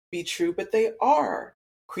be true, but they are.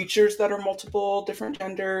 Creatures that are multiple different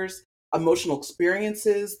genders, emotional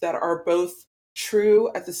experiences that are both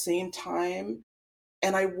true at the same time.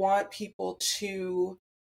 And I want people to,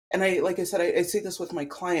 and like I said, I see this with my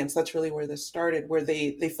clients. That's really where this started, where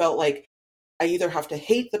they felt like I either have to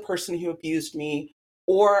hate the person who abused me,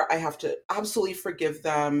 or I have to absolutely forgive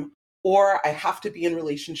them, or I have to be in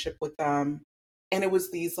relationship with them. And it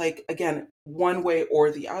was these, like, again, one way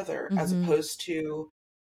or the other, mm-hmm. as opposed to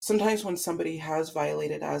sometimes when somebody has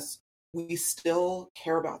violated us, we still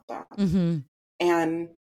care about that. Mm-hmm. And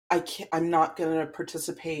I'm not going to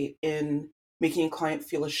participate in making a client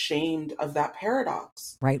feel ashamed of that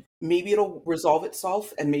paradox. Right. Maybe it'll resolve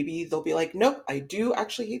itself, and maybe they'll be like, nope, I do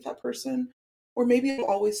actually hate that person. Or maybe it'll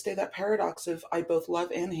always stay that paradox of I both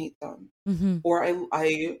love and hate them. Mm-hmm. Or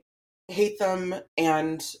I hate them,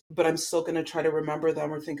 but I'm still going to try to remember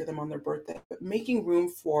them or think of them on their birthday. But making room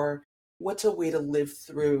for what's a way to live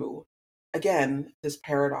through, again, this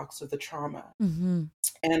paradox of the trauma. Mm-hmm.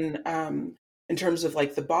 And in terms of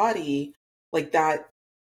like the body, like that,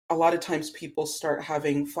 a lot of times people start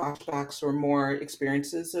having flashbacks or more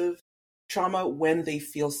experiences of trauma when they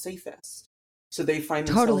feel safest. So they find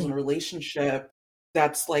themselves in a relationship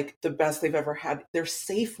that's like the best they've ever had. They're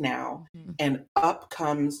safe now. Mm-hmm. And up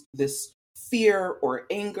comes this fear or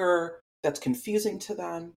anger that's confusing to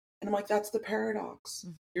them. And I'm like, that's the paradox.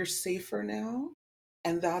 Mm-hmm. You're safer now.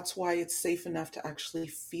 And that's why it's safe enough to actually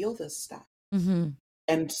feel this stuff. Mm-hmm.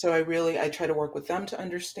 And so I try to work with them to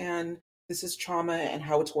understand this is trauma and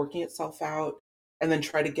how it's working itself out, and then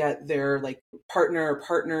try to get their like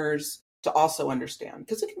partners to also understand,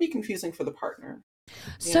 because it can be confusing for the partner.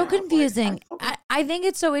 So confusing. I think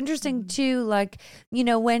it's so interesting too. Like, you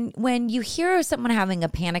know, when you hear someone having a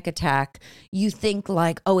panic attack, you think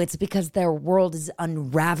like, oh, it's because their world is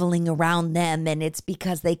unraveling around them and it's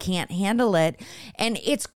because they can't handle it. And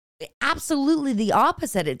it's absolutely the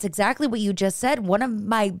opposite. It's exactly what you just said. One of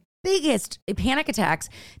my biggest panic attacks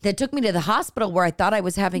that took me to the hospital where I thought I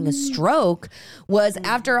was having a stroke was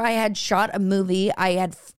after I had shot a movie.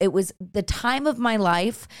 It was the time of my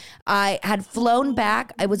life. I had flown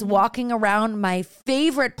back. I was walking around my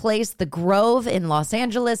favorite place, the Grove in Los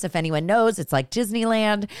Angeles. If anyone knows, it's like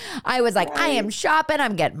Disneyland. I was like, I am shopping.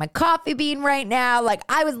 I'm getting my coffee bean right now. Like,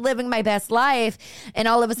 I was living my best life. And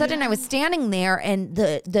all of a sudden I was standing there and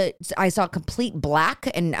I saw complete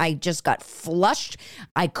black and I just got flushed.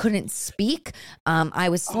 I couldn't speak. I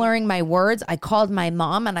was slurring my words. I called my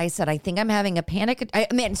mom and I said, I think I'm having a panic. I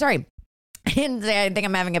didn't say I think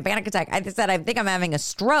I'm having a panic attack. I said, I think I'm having a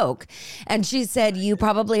stroke. And she said, you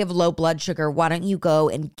probably have low blood sugar. Why don't you go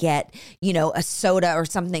and get, you know, a soda or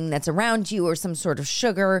something that's around you or some sort of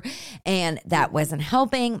sugar? And that wasn't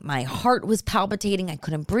helping. My heart was palpitating. I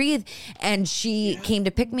couldn't breathe. And she came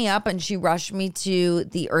to pick me up and she rushed me to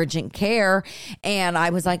the urgent care. And I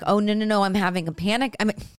was like, oh, no, I'm having a panic.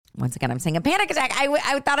 Once again, I'm saying a panic attack.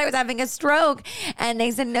 I thought I was having a stroke. And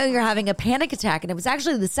they said, no, you're having a panic attack. And it was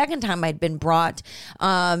actually the second time I'd been brought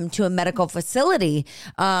to a medical facility.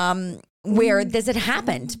 where this had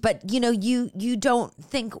happened. But, you don't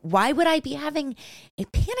think, why would I be having a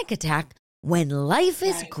panic attack when life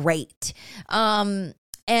is great?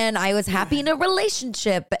 And I was happy in a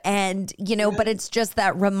relationship and, but it's just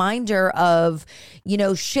that reminder of,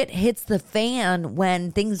 shit hits the fan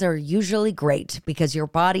when things are usually great because your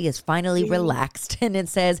body is finally relaxed and it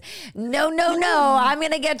says, no, I'm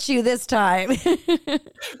going to get you this time.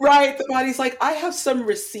 Right. The body's like, I have some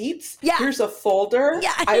receipts. Yeah. Here's a folder.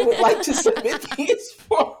 Yeah. I would like to submit these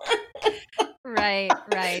for. Right.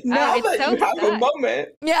 Now that you have a moment.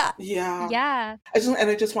 Yeah.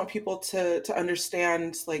 I just want people to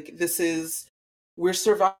understand, like, we're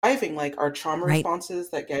surviving, like, our trauma responses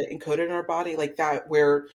that get encoded in our body, like that,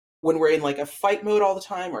 where when we're in like a fight mode all the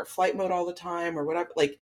time or flight mode all the time or whatever,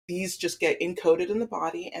 like these just get encoded in the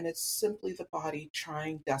body, and it's simply the body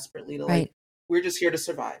trying desperately to like, we're just here to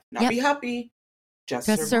survive, not be happy.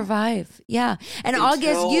 Just survive. Yeah. And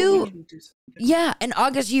August,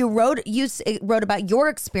 you wrote about your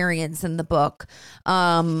experience in the book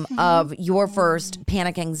of your first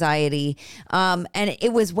panic anxiety. And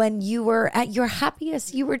it was when you were at your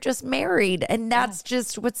happiest, you were just married. And that's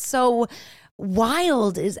just what's so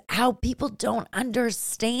wild, is how people don't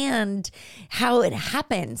understand how it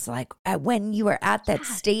happens. Like when you are at that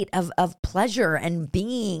state of pleasure and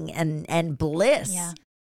being and bliss.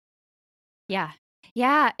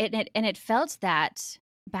 Yeah, and it felt that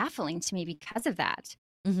baffling to me because of that,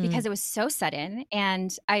 because it was so sudden.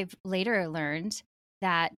 And I've later learned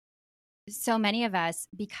that so many of us,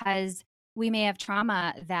 because we may have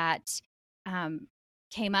trauma that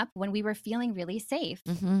came up when we were feeling really safe.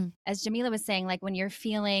 As Jamila was saying, like when you're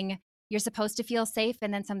supposed to feel safe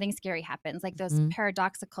and then something scary happens, like those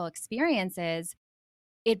paradoxical experiences.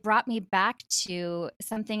 It brought me back to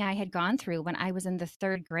something I had gone through when I was in the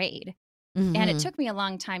 3rd grade. And it took me a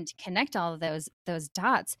long time to connect all of those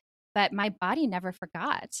dots, but my body never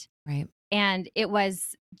forgot. Right. And it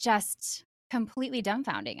was just completely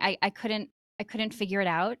dumbfounding. I couldn't figure it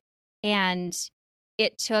out. And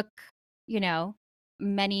it took,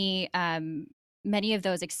 many of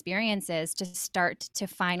those experiences to start to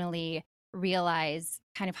finally realize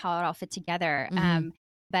kind of how it all fit together.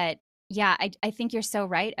 But yeah, I think you're so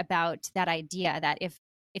right about that idea that if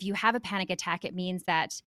you have a panic attack, it means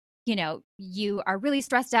that you are really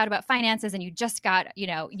stressed out about finances and you just got,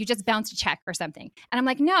 you just bounced a check or something. And I'm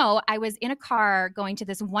like, no, I was in a car going to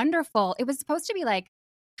this wonderful, it was supposed to be like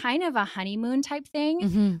kind of a honeymoon type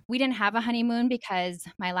thing. We didn't have a honeymoon because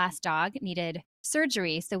my last dog needed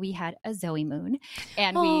surgery. So we had a Zoe moon,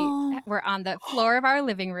 and we were on the floor of our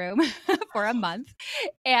living room for a month.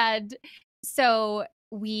 And so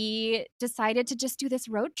we decided to just do this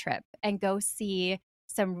road trip and go see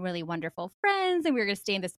some really wonderful friends, and we were going to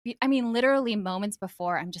stay in this. Literally moments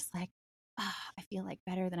before, I'm just like, I feel like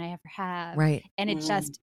better than I ever have. Right. And it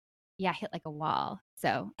just, hit like a wall.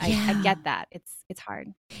 So I get that. It's hard.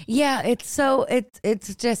 Yeah. It's so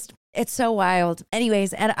wild.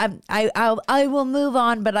 Anyways, and I will move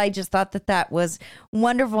on, but I just thought that was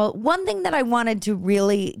wonderful. One thing that I wanted to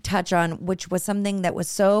really touch on, which was something that was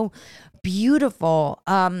so beautiful,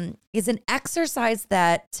 is an exercise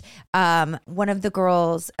that one of the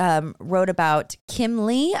girls wrote about. Kim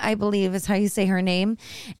Lee, I believe is how you say her name.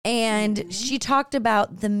 And she talked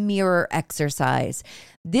about the mirror exercise.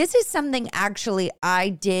 This is something actually I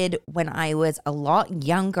did when I was a lot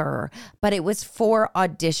younger, but it was for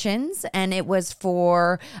auditions, and it was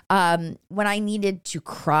for when I needed to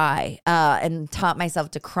cry and taught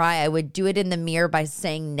myself to cry. I would do it in the mirror by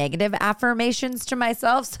saying negative affirmations to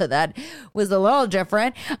myself. So that was a little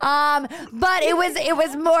different. But it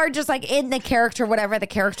was more just like in the character, whatever the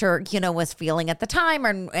character, was feeling at the time,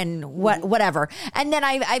 and whatever. And then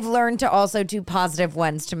I've learned to also do positive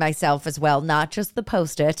ones to myself as well, not just the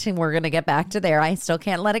Post-it. And we're going to get back to there. I still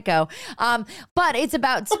can't let it go. But it's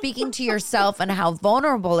about speaking to yourself and how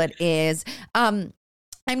vulnerable it is. I'm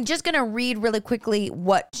just going to read really quickly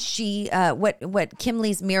what what Kim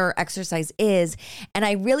Lee's mirror exercise is. And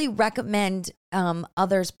I really recommend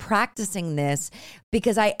others practicing this,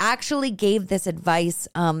 because I actually gave this advice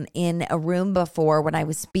in a room before when I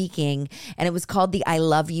was speaking, and it was called the I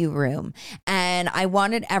Love You room. And I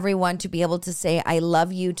wanted everyone to be able to say I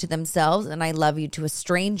love you to themselves and I love you to a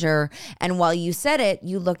stranger. And while you said it,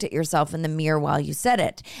 you looked at yourself in the mirror while you said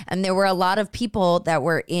it. And there were a lot of people that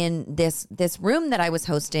were in this room that I was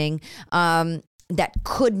hosting that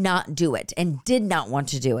could not do it and did not want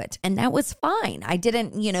to do it. And that was fine. I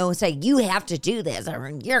didn't, say, you have to do this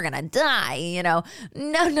or you're going to die, No.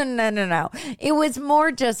 It was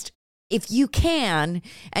more just, if you can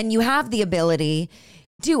and you have the ability,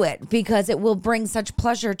 do it, because it will bring such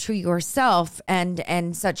pleasure to yourself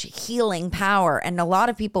and such healing power. And a lot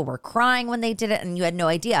of people were crying when they did it, and you had no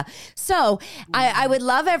idea. So I would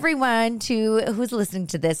love everyone who's listening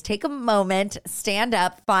to this, take a moment, stand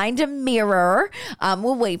up, find a mirror.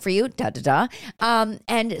 We'll wait for you,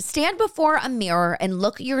 and stand before a mirror and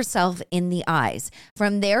look yourself in the eyes.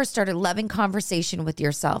 From there, start a loving conversation with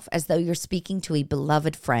yourself as though you're speaking to a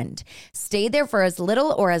beloved friend. Stay there for as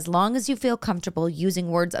little or as long as you feel comfortable, using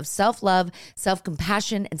words of self-love,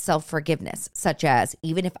 self-compassion, and self-forgiveness, such as,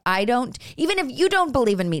 even if you don't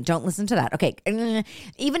believe in me, don't listen to that. Okay.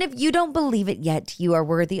 Even if you don't believe it yet, you are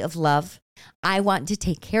worthy of love. I want to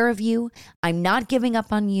take care of you. I'm not giving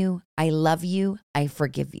up on you. I love you. I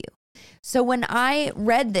forgive you. So when I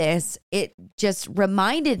read this, it just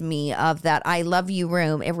reminded me of that I love you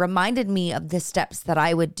room. It reminded me of the steps that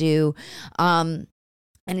I would do.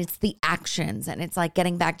 And it's the actions, and it's like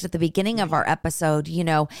getting back to the beginning of our episode,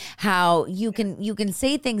 how you can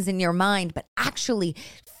say things in your mind, but actually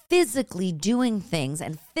physically doing things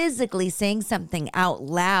and physically saying something out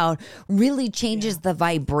loud really changes the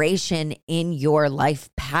vibration in your life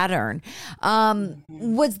pattern.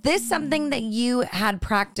 Was this something that you had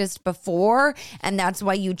practiced before, and that's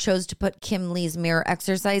why you chose to put Kim Lee's mirror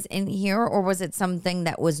exercise in here, or was it something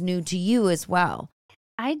that was new to you as well?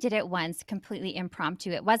 I did it once completely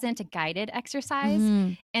impromptu. It wasn't a guided exercise.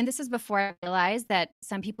 Mm-hmm. And this is before I realized that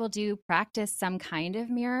some people do practice some kind of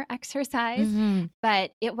mirror exercise. Mm-hmm.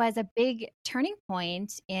 But it was a big turning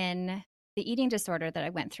point in the eating disorder that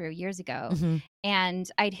I went through years ago. Mm-hmm. And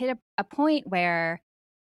I'd hit a point where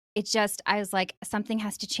I was like, something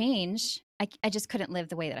has to change. I just couldn't live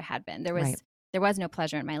the way that I had been. There was no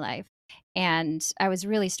pleasure in my life. And I was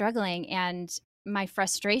really struggling. And my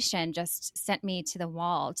frustration just sent me to the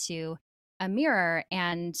wall, to a mirror,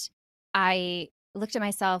 and I looked at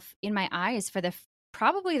myself in my eyes for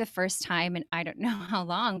probably the first time in I don't know how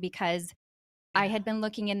long, because I had been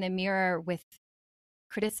looking in the mirror with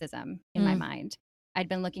criticism in my mind. I'd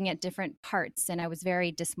been looking at different parts, and I was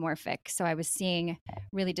very dysmorphic, so I was seeing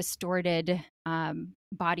really distorted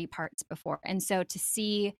body parts before. And so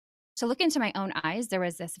to look into my own eyes, there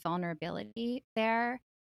was this vulnerability there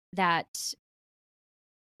that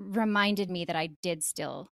reminded me that I did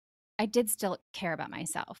still care about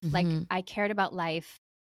myself. Mm-hmm. Like, I cared about life.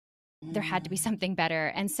 There had to be something better.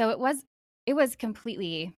 And so it was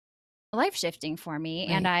completely life shifting for me.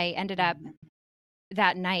 Right. And I ended up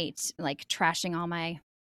that night, like, trashing all my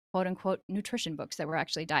quote unquote nutrition books that were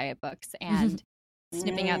actually diet books, and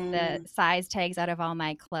snipping out the size tags out of all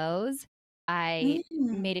my clothes. I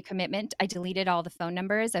made a commitment. I deleted all the phone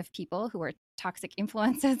numbers of people who were toxic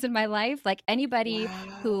influences in my life, like anybody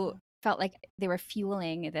who felt like they were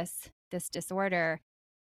fueling this disorder.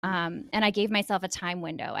 And I gave myself a time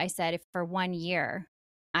window. I said, if for 1 year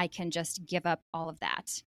I can just give up all of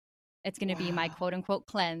that, it's going to be my quote unquote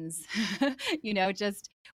cleanse, just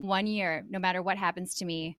 1 year, no matter what happens to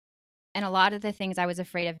me. And a lot of the things I was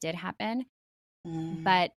afraid of did happen,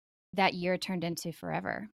 but that year turned into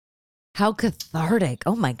forever. How cathartic.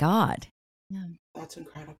 Oh my God. Yeah. That's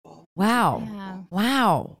incredible. Wow.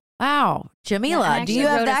 Yeah. Wow. Jamila, do you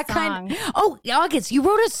have that kind? Oh, August, you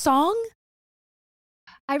wrote a song?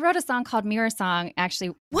 I wrote a song called Mirror Song,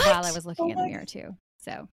 actually, while I was looking in the mirror too.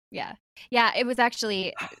 So yeah, it was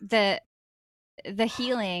actually the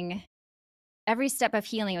healing. Every step of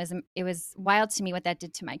healing it was wild to me what that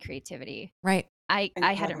did to my creativity. Right. I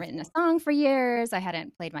hadn't written a song for years. I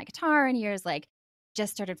hadn't played my guitar in years. Like,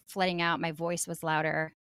 just started flooding out. My voice was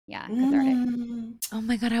louder. Yeah, cathartic. Oh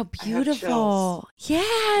my God, how beautiful.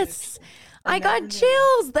 Yes. I got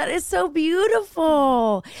chills. That is so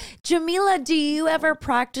beautiful. Jamila, do you ever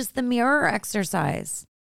practice the mirror exercise?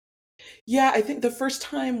 Yeah, I think the first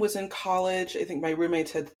time was in college. I think my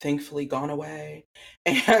roommates had thankfully gone away.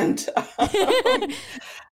 And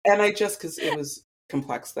and I just, because it was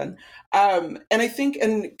complex then. And I think,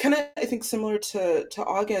 similar to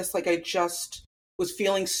August, like, I just was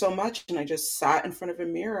feeling so much, and I just sat in front of a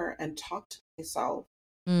mirror and talked to myself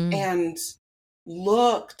and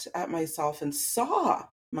looked at myself and saw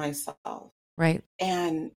myself. Right.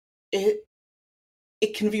 And it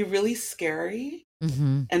can be really scary.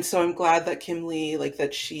 Mm-hmm. And so I'm glad that Kim Lee, like,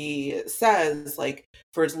 that she says, like,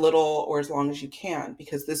 for as little or as long as you can,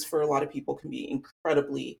 because this for a lot of people can be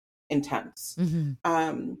incredibly intense.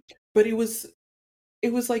 Mm-hmm. But it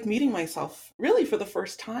was like meeting myself really for the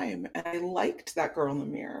first time. And I liked that girl in the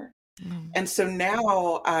mirror. And so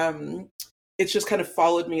now it's just kind of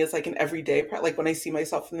followed me as like an everyday, like when I see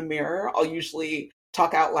myself in the mirror, I'll usually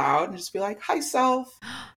talk out loud and just be like, hi self,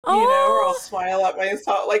 or I'll smile at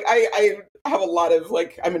myself. Like I have a lot of,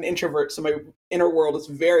 like, I'm an introvert. So my inner world is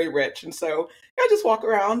very rich. And so I just walk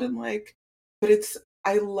around and like, but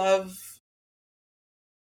I love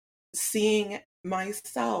seeing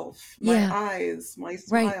myself, my eyes, my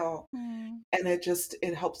smile. Right. And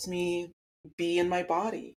it helps me be in my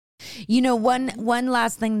body. You know, one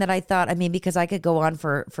last thing that I thought, I mean, because I could go on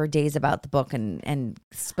for days about the book and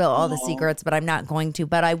spill all the secrets, but I'm not going to.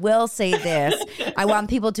 But I will say this. I want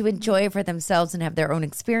people to enjoy it for themselves and have their own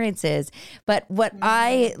experiences. But what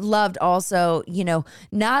I loved also, you know,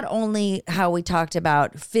 not only how we talked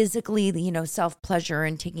about physically, you know, self-pleasure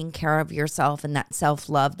and taking care of yourself and that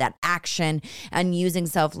self-love, that action and using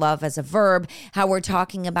self-love as a verb, how we're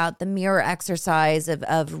talking about the mirror exercise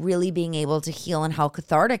of really being able to heal and how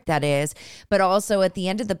cathartic that is. But also at the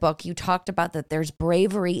end of the book, you talked about that there's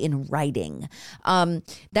bravery in writing.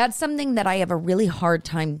 That's something that I have a really hard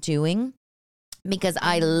time doing, because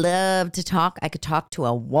I love to talk. I could talk to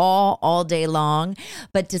a wall all day long,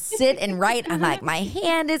 but to sit and write, I'm like, my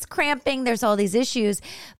hand is cramping. There's all these issues.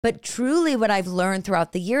 But truly what I've learned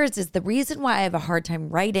throughout the years is the reason why I have a hard time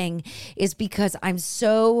writing is because I'm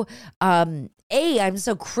so, I'm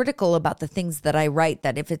so critical about the things that I write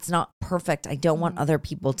that if it's not perfect, I don't want other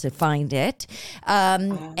people to find it.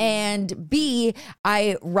 And B,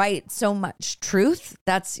 I write so much truth.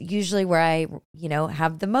 That's usually where I, you know,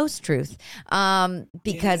 have the most truth.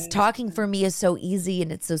 Because talking for me is so easy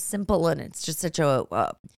and it's so simple and it's just such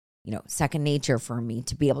a you know, second nature for me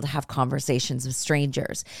to be able to have conversations with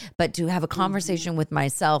strangers, but to have a conversation with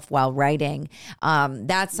myself while writing,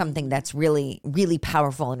 that's something that's really, really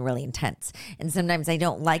powerful and really intense. And sometimes I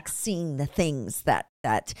don't like seeing the things that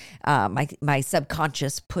my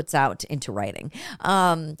subconscious puts out into writing.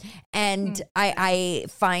 And I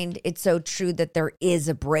find it so true that there is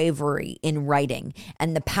a bravery in writing,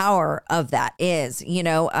 and the power of that is, you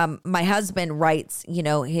know, my husband writes, you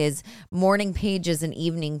know, his morning pages and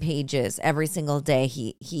evening pages every single day.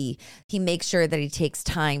 He makes sure that he takes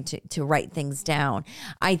time to write things down.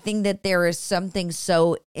 I think that there is something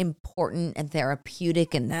so important and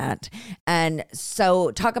therapeutic in that. And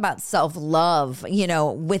so talk about self-love, you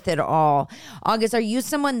know, with it all. August, are you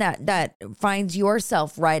someone that finds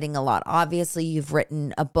yourself writing a lot? Obviously, you've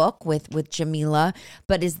written a book with Jamila,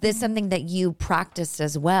 but is this something that you practiced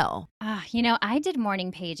as well? You know, I did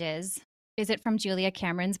morning pages. Is it from Julia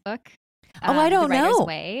Cameron's book? I don't The Writer's know.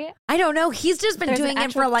 Way? I don't know. He's just been doing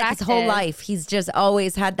it for like his whole life. He's just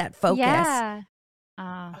always had that focus. Yeah.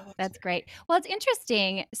 Oh, that's great. Well, it's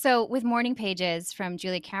interesting. So with morning pages from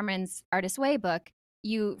Julia Cameron's Artist's Way book,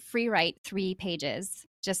 you free write 3 pages,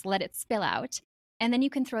 just let it spill out. And then you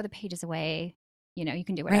can throw the pages away. You know, you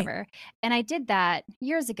can do whatever. Right. And I did that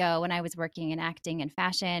years ago when I was working in acting and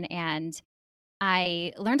fashion. And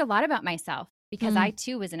I learned a lot about myself because I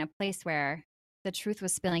too was in a place where the truth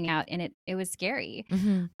was spilling out and it was scary.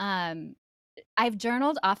 I've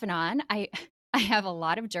journaled off and on. I have a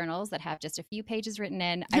lot of journals that have just a few pages written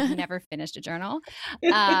in. I've never finished a journal.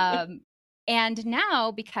 And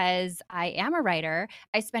now, because I am a writer,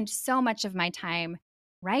 I spend so much of my time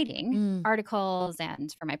writing articles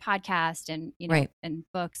and for my podcast and, you know, and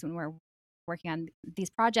books when we're working on these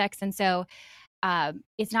projects. And so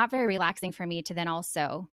it's not very relaxing for me to then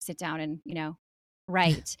also sit down and, you know,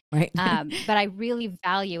 write. But I really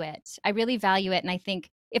value it. And I think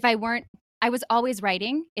if I was always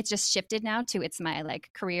writing. It's just shifted now to it's my like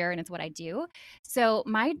career and it's what I do. So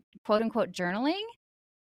my quote unquote journaling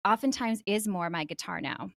oftentimes is more my guitar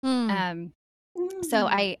now. So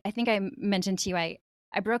I think I mentioned to you, I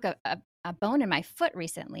broke a bone in my foot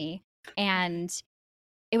recently, and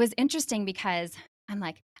it was interesting because I'm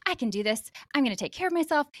like, I can do this. I'm going to take care of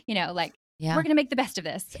myself. You know, like we're going to make the best of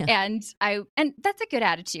this. And that's a good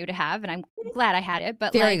attitude to have. And I'm glad I had it,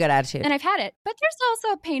 but very good attitude. And I've had it, but there's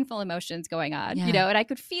also painful emotions going on, you know, and I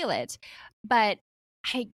could feel it, but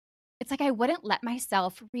it's like, I wouldn't let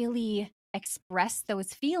myself really express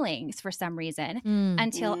those feelings for some reason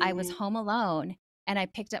until I was home alone and I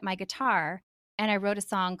picked up my guitar and I wrote a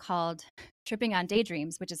song called Tripping on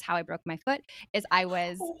Daydreams, which is how I broke my foot. I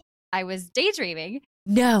was daydreaming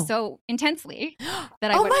so intensely that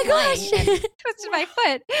I went flying and twisted my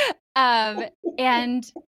foot.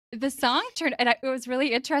 And the song turned, and it was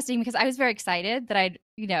really interesting because I was very excited that I'd,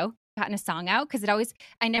 you know, gotten a song out, because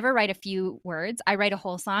I never write a few words. I write a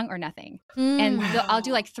whole song or nothing. And I'll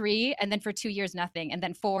do like 3 and then for 2 years, nothing. And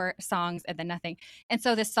then 4 songs and then nothing. And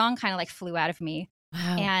so this song kind of like flew out of me.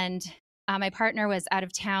 Wow. And my partner was out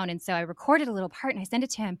of town. And so I recorded a little part and I sent it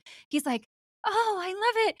to him. He's like, "Oh, I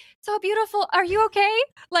love it. So beautiful. Are you okay?"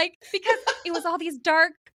 Like, because it was all these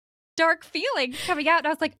dark dark feelings coming out. And I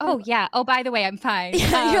was like, oh yeah. Oh, by the way, I'm fine.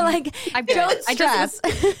 You're like, I'm good. don't stress. I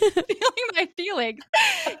just was feeling my feelings.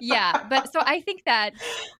 Yeah. But so I think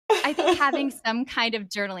having some kind of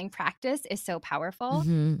journaling practice is so powerful.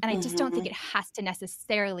 Mhm. And I just don't think it has to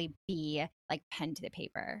necessarily be like pen to the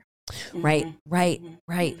paper. Right.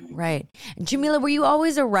 And Jamila, were you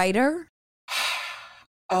always a writer?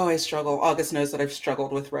 Oh, I struggle. August knows that I've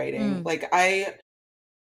struggled with writing. Like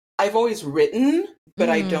I've always written, but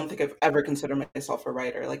I don't think I've ever considered myself a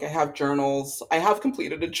writer. Like I have journals. I have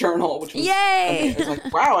completed a journal, which was Yay! I was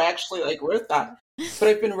like, wow, I actually like wrote that. But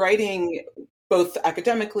I've been writing both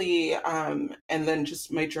academically and then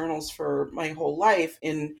just my journals for my whole life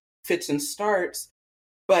in fits and starts.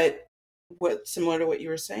 But similar to what you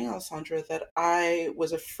were saying, Alessandra, that I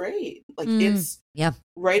was afraid. Like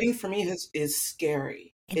writing for me is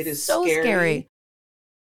scary. It is so scary.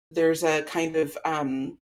 There's a kind of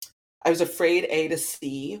I was afraid to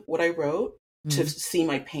see what I wrote, to see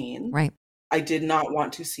my pain. Right. I did not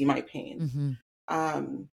want to see my pain.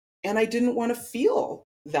 And I didn't want to feel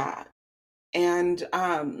that. And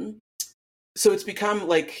so it's become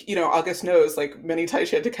like, August knows, like many times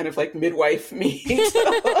she had to kind of like midwife me.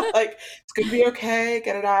 Like, it's going to be okay,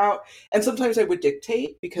 get it out. And sometimes I would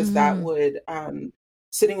dictate because that would,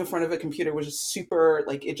 sitting in front of a computer was just super,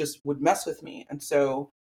 like, it just would mess with me. And so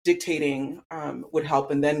dictating would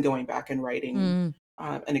help, and then going back and writing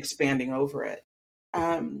and expanding over it.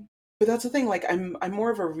 But that's the thing, like I'm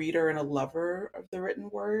more of a reader and a lover of the written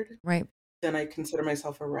word. Right. Than I consider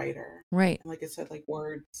myself a writer. Right. And like I said, like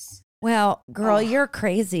words. Well, girl, you're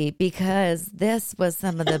crazy because this was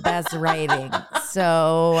some of the best writing.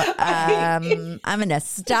 So I'm going to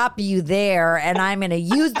stop you there, and I'm going to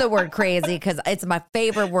use the word crazy because it's my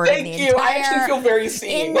favorite word in the entire. I actually feel very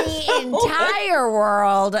seen. In the entire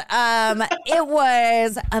world. It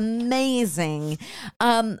was amazing.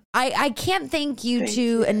 I can't thank you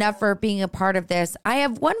two enough for being a part of this. I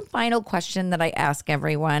have one final question that I ask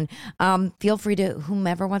everyone. Feel free to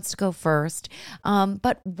whomever wants to go first.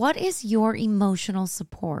 But what is your emotional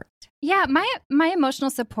support? Yeah, my emotional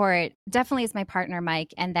support definitely is my partner,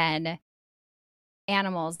 Mike, and then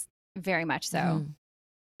animals, very much so,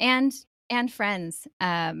 and friends.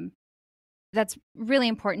 That's really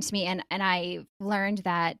important to me, and I learned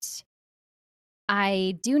that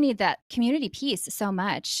I do need that community piece so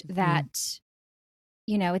much that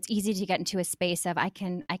it's easy to get into a space of I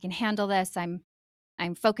can handle this. I'm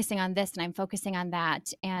focusing on this and I'm focusing on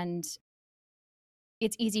that, and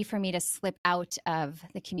it's easy for me to slip out of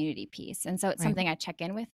the community piece. And so it's something I check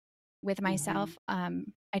in with myself.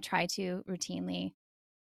 I try to routinely.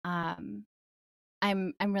 I'm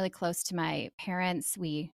really close to my parents.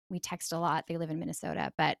 We text a lot. They live in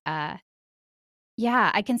Minnesota, but I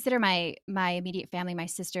consider my immediate family, my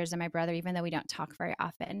sisters and my brother, even though we don't talk very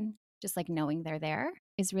often, just like knowing they're there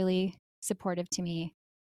is really supportive to me.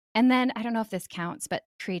 And then I don't know if this counts, but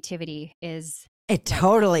creativity is it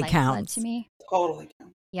totally counts to me. Totally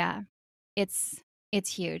counts. Yeah. It's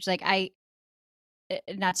huge. Like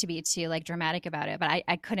not to be too like dramatic about it, but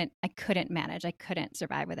I couldn't manage. I couldn't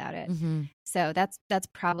survive without it. So that's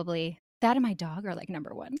probably that, and my dog are like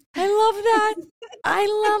number one. I love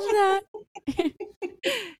that.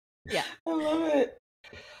 Yeah. I love it.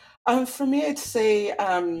 For me, I'd say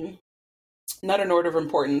not in order of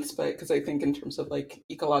importance, but because I think in terms of like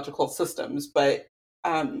ecological systems, but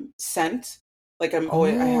scent. Like I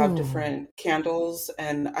have different candles,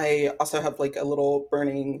 and I also have like a little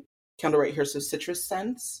burning candle right here. So citrus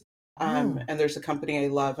scents. And there's a company I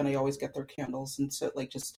love, and I always get their candles. And so like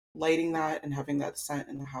just lighting that and having that scent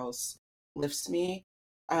in the house lifts me.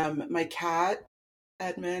 My cat,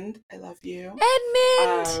 Edmund, I love you.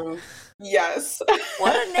 Edmund! Yes.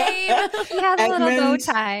 What a name. He has a little bow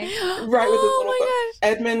tie. Right, with his little bow.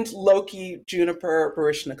 Edmund, Loki, Juniper,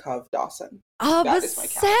 Baryshnikov, Dawson.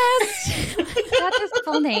 Obsessed. That's his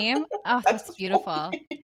full name. Oh, that's beautiful.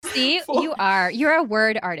 See, you're a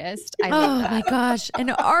word artist. I love that. Oh my gosh, an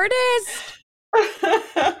artist.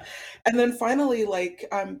 And then finally, like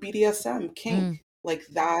BDSM, kink, like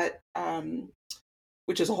that,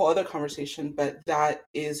 which is a whole other conversation, but that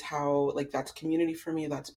is how, like, that's community for me.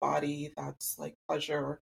 That's body. That's like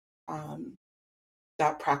pleasure.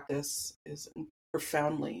 That practice is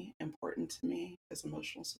profoundly important to me as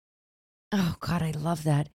emotional support. Oh, God, I love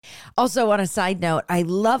that. Also, on a side note, I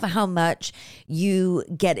love how much you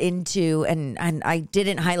get into, and I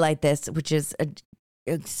didn't highlight this, which is a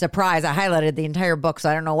surprise. I highlighted the entire book, so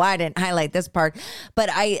I don't know why I didn't highlight this part. But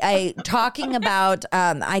I talking about,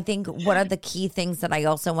 I think one of the key things that I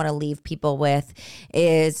also want to leave people with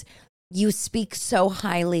is you speak so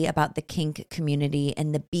highly about the kink community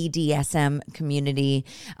and the BDSM community.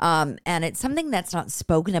 And it's something that's not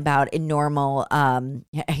spoken about in normal,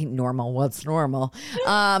 what's normal?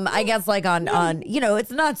 I guess like on,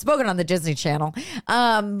 it's not spoken on the Disney Channel.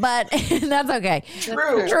 But that's okay.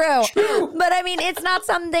 True. But I mean,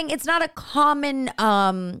 it's not a common,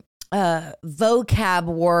 vocab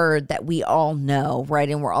word that we all know, right?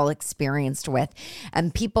 And we're all experienced with.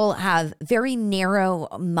 And people have very narrow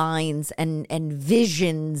minds and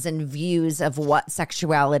visions and views of what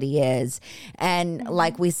sexuality is. And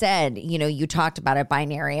like we said, you talked about it,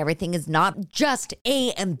 binary. Everything is not just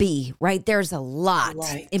A and B, right? There's a lot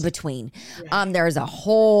in between. Right. There's a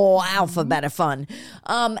whole alphabet of fun.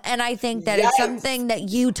 And I think that it's something that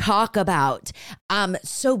you talk about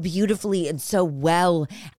so beautifully and so well,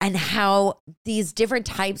 and how these different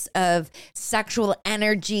types of sexual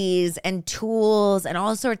energies and tools and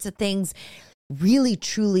all sorts of things really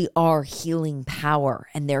truly are healing power,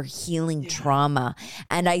 and they're healing trauma.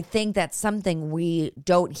 And I think that's something we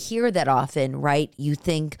don't hear that often, right? You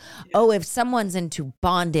think, oh, if someone's into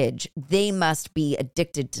bondage, they must be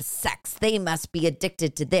addicted to sex. They must be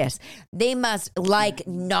addicted to this. They must like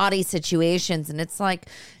naughty situations. And it's like,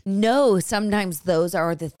 no, sometimes those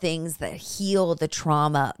are the things that heal the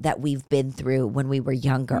trauma that we've been through when we were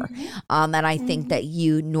younger. And I think that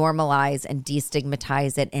you normalize and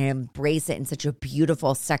destigmatize it and embrace it in such a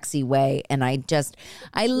beautiful, sexy way. And I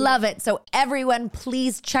love it. So everyone,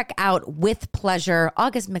 please check out With Pleasure,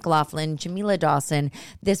 August McLaughlin, Jamila Dawson.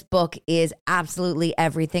 This book is absolutely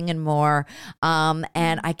everything and more.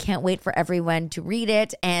 And I can't wait for everyone to read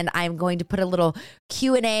it. And I'm going to put a little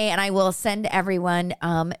Q&A, and I will send everyone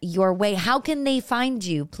your way. How can they find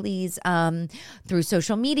you? Please, through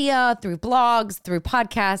social media, through blogs, through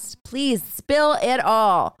podcasts. Please spill it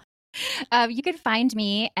all. You can find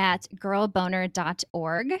me at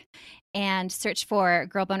girlboner.org and search for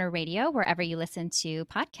Girl Boner Radio wherever you listen to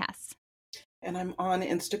podcasts. And I'm on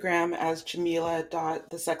Instagram as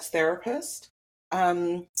Jamila.thesextherapist,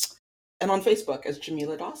 and on Facebook as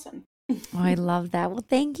Jamila Dawson. Oh, I love that. Well,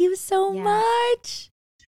 thank you so much.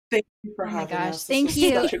 Thank you for having us. Thank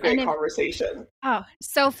you. Such a great conversation. Oh,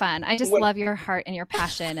 so fun. I just love your heart and your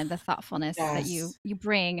passion and the thoughtfulness that you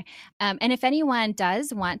bring. And if anyone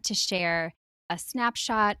does want to share a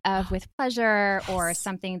snapshot of With Pleasure or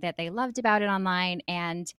something that they loved about it online,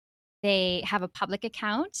 and they have a public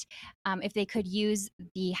account, if they could use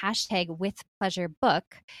the hashtag #WithPleasureBook,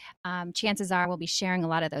 chances are we'll be sharing a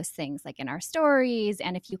lot of those things like in our stories.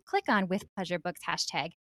 And if you click on With Pleasure Books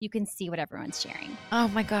hashtag, you can see what everyone's sharing. Oh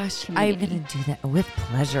my gosh, I'm going to do that with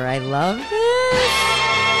pleasure. I love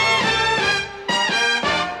this.